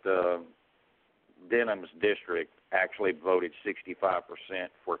interesting that Denham's district actually voted 65%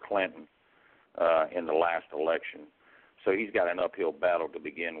 for Clinton in the last election. So he's got an uphill battle to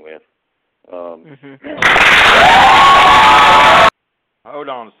begin with. Hold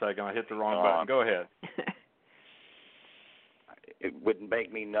on a second. I hit the wrong button. Go ahead. It wouldn't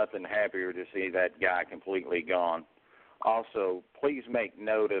make me nothing happier to see that guy completely gone. Also, please make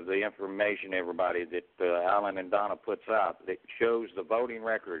note of the information, everybody, that Alan and Donna puts out that shows the voting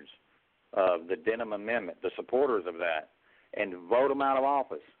records of the Denham Amendment, the supporters of that, and vote them out of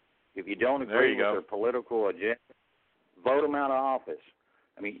office. If you don't agree with their political agenda, vote them out of office.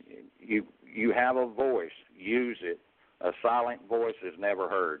 I mean, you have a voice. Use it. A silent voice is never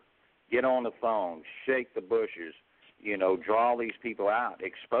heard. Get on the phone. Shake the bushes. Draw these people out.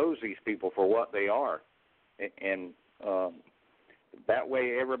 Expose these people for what they are. And that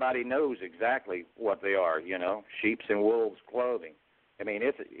way everybody knows exactly what they are, sheep's and wolves' clothing. I mean,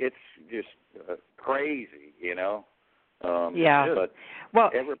 it's just crazy,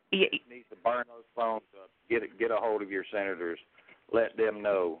 But everybody needs to burn those phones up. Get a hold of your senators. Let them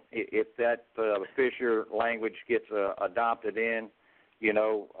know. If that Fisher language gets adopted in,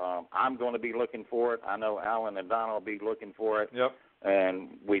 I'm going to be looking for it. I know Alan and Donna will be looking for it. Yep.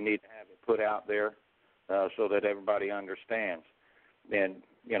 And we need to have it put out there so that everybody understands. And,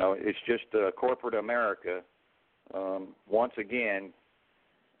 it's just corporate America, once again,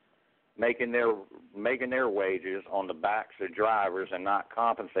 making their wages on the backs of drivers and not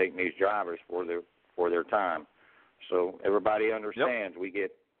compensating these drivers for their time. So everybody understands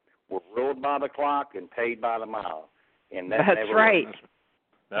we're ruled by the clock and paid by the mile. And that's right.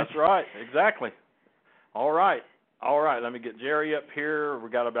 That's right. Exactly. All right. Let me get Jerry up here. We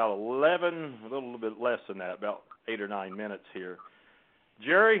got about 11, a little bit less than that, about 8 or 9 minutes here.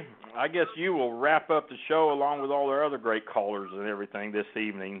 Jerry, I guess you will wrap up the show along with all our other great callers and everything this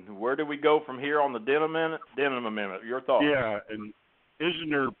evening. Where do we go from here on the Denham Amendment? Your thoughts? Yeah, and isn't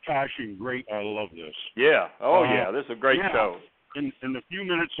their passion great? I love this. Yeah. Yeah. This is a great show. In a few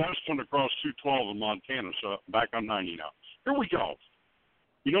minutes, I was coming across 212 in Montana, so back on 90 now. Here we go.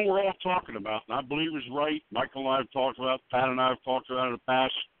 You know, we're all talking about, and I believe it's right, Michael and I have talked about, Pat and I have talked about in the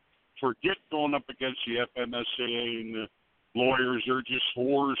past, forget going up against the FMSAA and the lawyers. They're just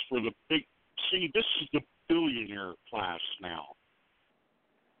whores for the big. See, this is the billionaire class now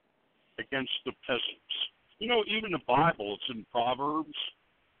against the peasants. You know, even the Bible, it's in Proverbs,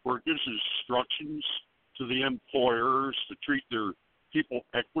 where it gives instructions to the employers to treat their people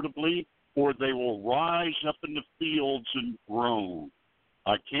equitably, or they will rise up in the fields and groan.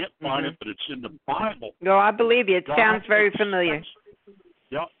 I can't find it, but it's in the Bible. No, I believe you. It sounds very familiar.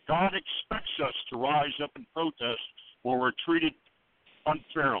 Yeah, God expects us to rise up and protest when we're treated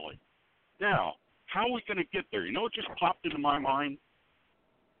unfairly. Now, how are we going to get there? You know what just popped into my mind?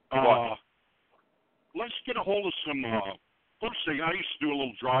 What? Let's get a hold of some. First thing, I used to do a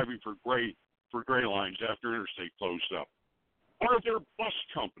little driving for gray lines after interstate closed up. Are there bus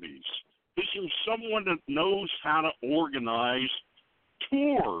companies? Is there someone that knows how to organize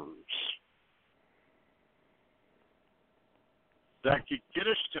tours that could get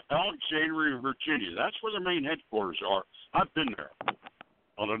us to Alexandria, Virginia? That's where their main headquarters are. I've been there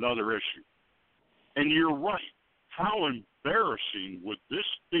on another issue. And you're right. How embarrassing would this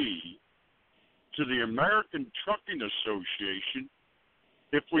be to the American Trucking Association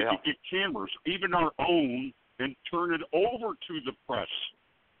if we could get cameras, even our own, and turn it over to the press?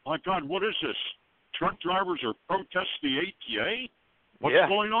 My God, what is this? Truck drivers are protesting the ATA? What's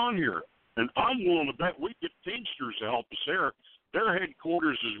going on here? And I'm willing to bet we get Teamsters to help us there. Their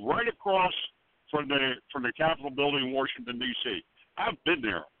headquarters is right across from the Capitol building in Washington, D.C. I've been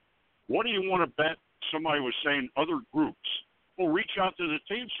there. What do you want to bet? Somebody was saying other groups. Well, reach out to the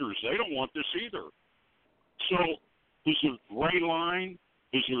Teamsters. They don't want this either. So is there a gray line?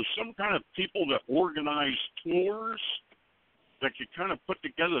 Is there some kind of people that organize tours that could kind of put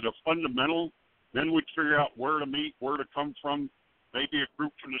together the fundamental? Then we'd figure out where to meet, where to come from, maybe a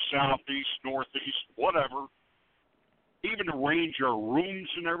group from the southeast, northeast, whatever. Even arrange our rooms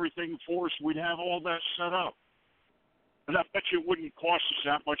and everything for us. We'd have all that set up. And I bet you it wouldn't cost us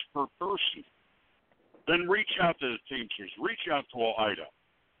that much per person. Then reach out to the Teamsters. Reach out to OIDA.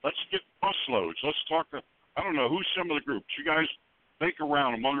 Let's get busloads. Let's talk to, I don't know, who's some of the groups. You guys think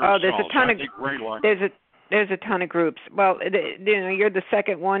around among yourselves. There's a ton of there's a ton of groups. Well, you know, you're the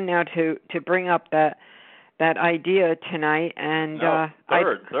second one now to bring up that idea tonight. And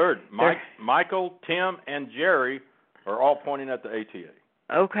third. Michael, Tim, and Jerry are all pointing at the ATA.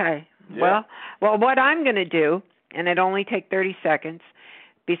 Okay. Yeah. Well, what I'm going to do, and it only take 30 seconds,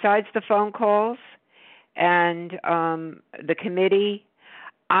 besides the phone calls and the committee,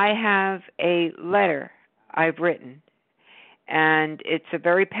 I have a letter I've written, and it's a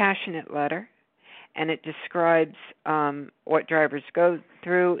very passionate letter, and it describes what drivers go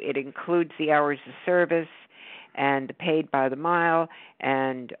through. It includes the hours of service and the paid by the mile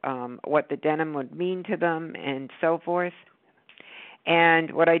and what the Denham would mean to them and so forth.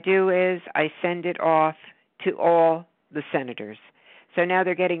 And what I do is I send it off to all the senators. So now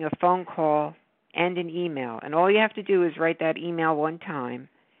they're getting a phone call and an email. And all you have to do is write that email one time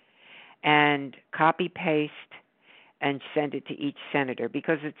and copy-paste and send it to each senator,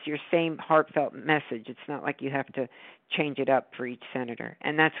 because it's your same heartfelt message. It's not like you have to change it up for each senator.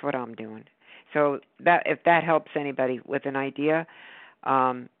 And that's what I'm doing. So that if that helps anybody with an idea,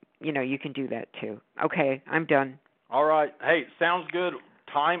 you know, you can do that too. Okay, I'm done. All right. Hey, sounds good.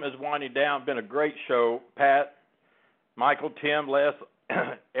 Time is winding down. Been a great show. Pat, Michael, Tim, Les,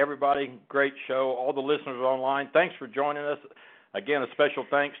 everybody, great show. All the listeners online, thanks for joining us. Again, a special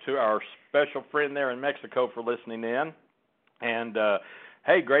thanks to our special friend there in Mexico for listening in. And,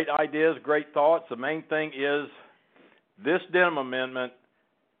 hey, great ideas, great thoughts. The main thing is this Denham Amendment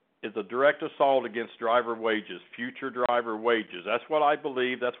is a direct assault against driver wages, future driver wages. That's what I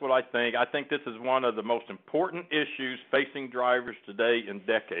believe. That's what I think. I think this is one of the most important issues facing drivers today in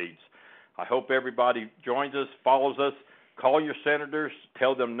decades. I hope everybody joins us, follows us. Call your senators,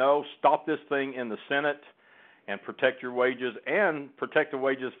 tell them no, stop this thing in the Senate, and protect your wages and protect the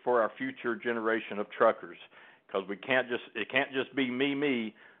wages for our future generation of truckers. Because it can't just be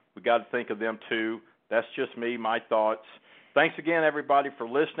me. We got to think of them too. That's just me, my thoughts. Thanks again, everybody, for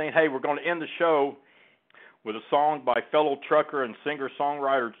listening. Hey, we're going to end the show with a song by fellow trucker and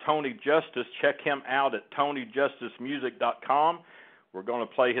singer-songwriter Tony Justice. Check him out at TonyJusticeMusic.com. We're going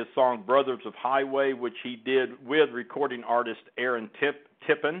to play his song Brothers of Highway, which he did with recording artist Aaron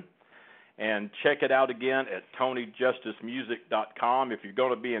Tippin. And check it out again at TonyJusticeMusic.com. If you're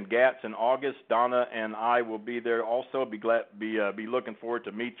going to be in Gats in August, Donna and I will be there also. Be looking forward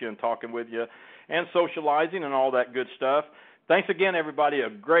to meet you and talking with you and socializing and all that good stuff. Thanks again, everybody.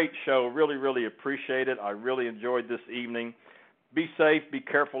 A great show. Really, really appreciate it. I really enjoyed this evening. Be safe. Be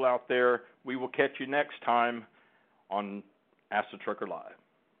careful out there. We will catch you next time on Ask the Trucker Live.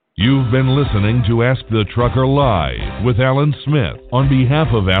 You've been listening to Ask the Trucker Live with Alan Smith. On behalf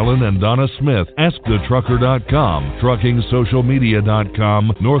of Alan and Donna Smith, AskTheTrucker.com,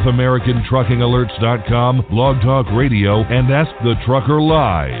 TruckingSocialMedia.com, NorthAmericanTruckingAlerts.com, Blog Talk Radio, and Ask the Trucker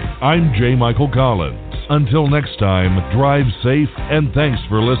Live. I'm J. Michael Collins. Until next time, drive safe and thanks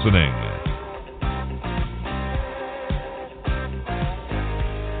for listening.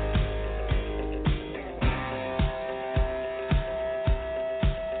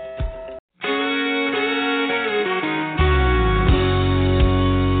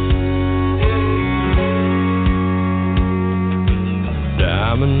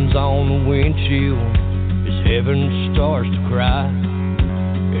 On the windshield as heaven starts to cry,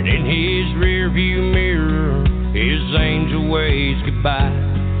 and in his rearview mirror his angel waves goodbye.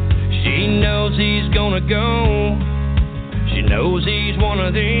 She knows he's gonna go, she knows he's one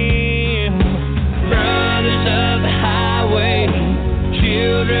of them brothers of the highway,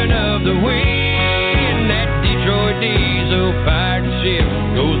 children of the wind. That Detroit diesel pirate ship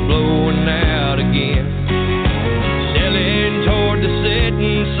goes blowing out again, sailing toward the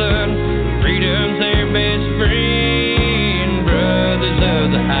setting sun. Freedom's their best friend, brothers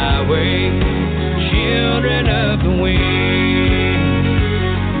of the highway, children of the wind.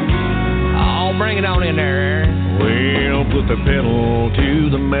 Oh, bring it on in there. Well, put the pedal to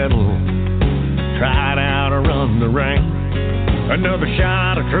the metal, try it out or run the rain. Another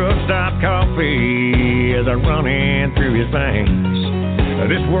shot of truck stop coffee as I'm running through his veins.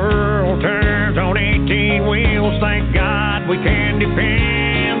 This world turns on 18 wheels, thank God we can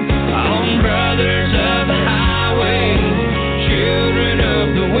depend on brothers of the highway, children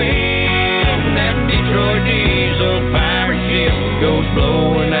of the wind. That Detroit diesel pirate ship goes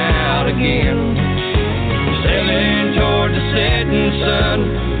blowing out again, sailing toward the setting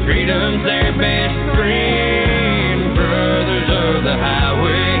sun. Freedom's their best friend, brothers of the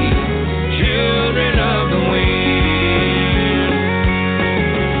highway, children of the wind.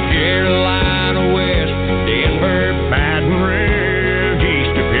 Carolina West, Denver, Baton Rouge,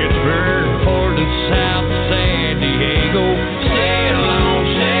 east of Pittsburgh, Portland, south of San Diego. Sail on,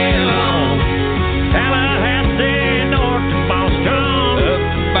 Tallahassee, north to Boston, up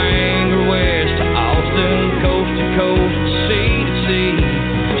to Bangor, west to Austin, coast to coast, sea to sea.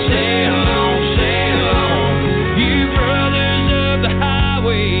 Sail on, you brothers of the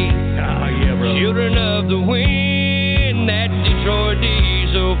highway, children of the wind. That Detroit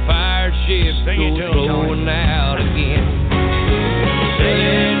diesel pirate ship goes blowing out again,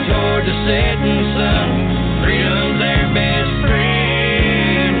 sailing toward the setting sun. Freedom's their best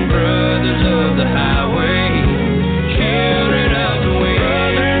friend, brothers of the highway, children of the wind.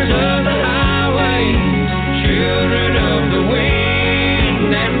 Brothers of the highway, children of the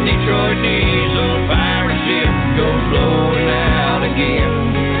wind. That Detroit diesel pirate ship goes blowing out again,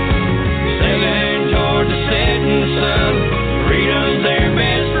 sailing toward the setting sun. Freedom's their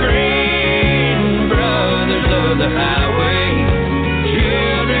best friend, brothers of the highway,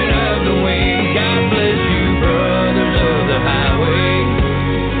 children of the wind. God bless you, brothers of the highway,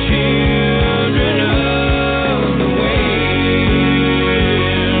 children of the wind.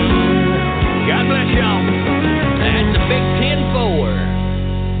 God bless y'all. That's a big 10-4.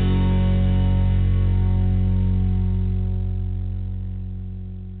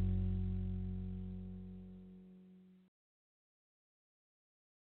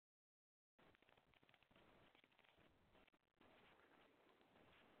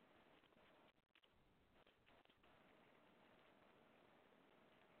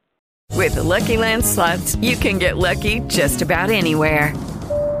 With the Lucky Land Slots, you can get lucky just about anywhere.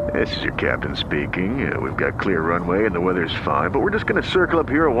 This is your captain speaking. We've got clear runway and the weather's fine, but we're just going to circle up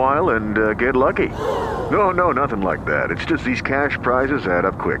here a while and get lucky. No, nothing like that. It's just these cash prizes add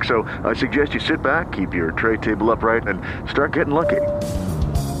up quick. So I suggest you sit back, keep your tray table upright, and start getting lucky.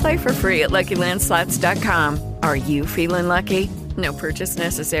 Play for free at LuckyLandSlots.com. Are you feeling lucky? No purchase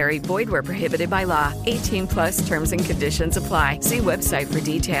necessary. Void where prohibited by law. 18+ terms and conditions apply. See website for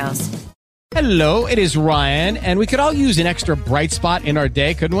details. Hello, it is Ryan, and we could all use an extra bright spot in our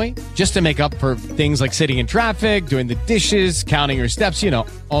day, couldn't we? Just to make up for things like sitting in traffic, doing the dishes, counting your steps,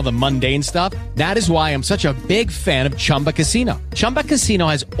 all the mundane stuff. That is why I'm such a big fan of Chumba Casino. Chumba Casino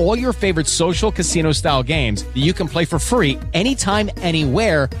has all your favorite social casino-style games that you can play for free anytime,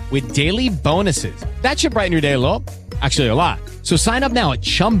 anywhere with daily bonuses. That should brighten your day a little. Actually, a lot. So sign up now at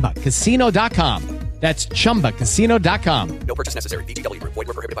ChumbaCasino.com. That's ChumbaCasino.com. No purchase necessary. VGW Group. Void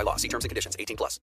where prohibited by law. See terms and conditions. 18+.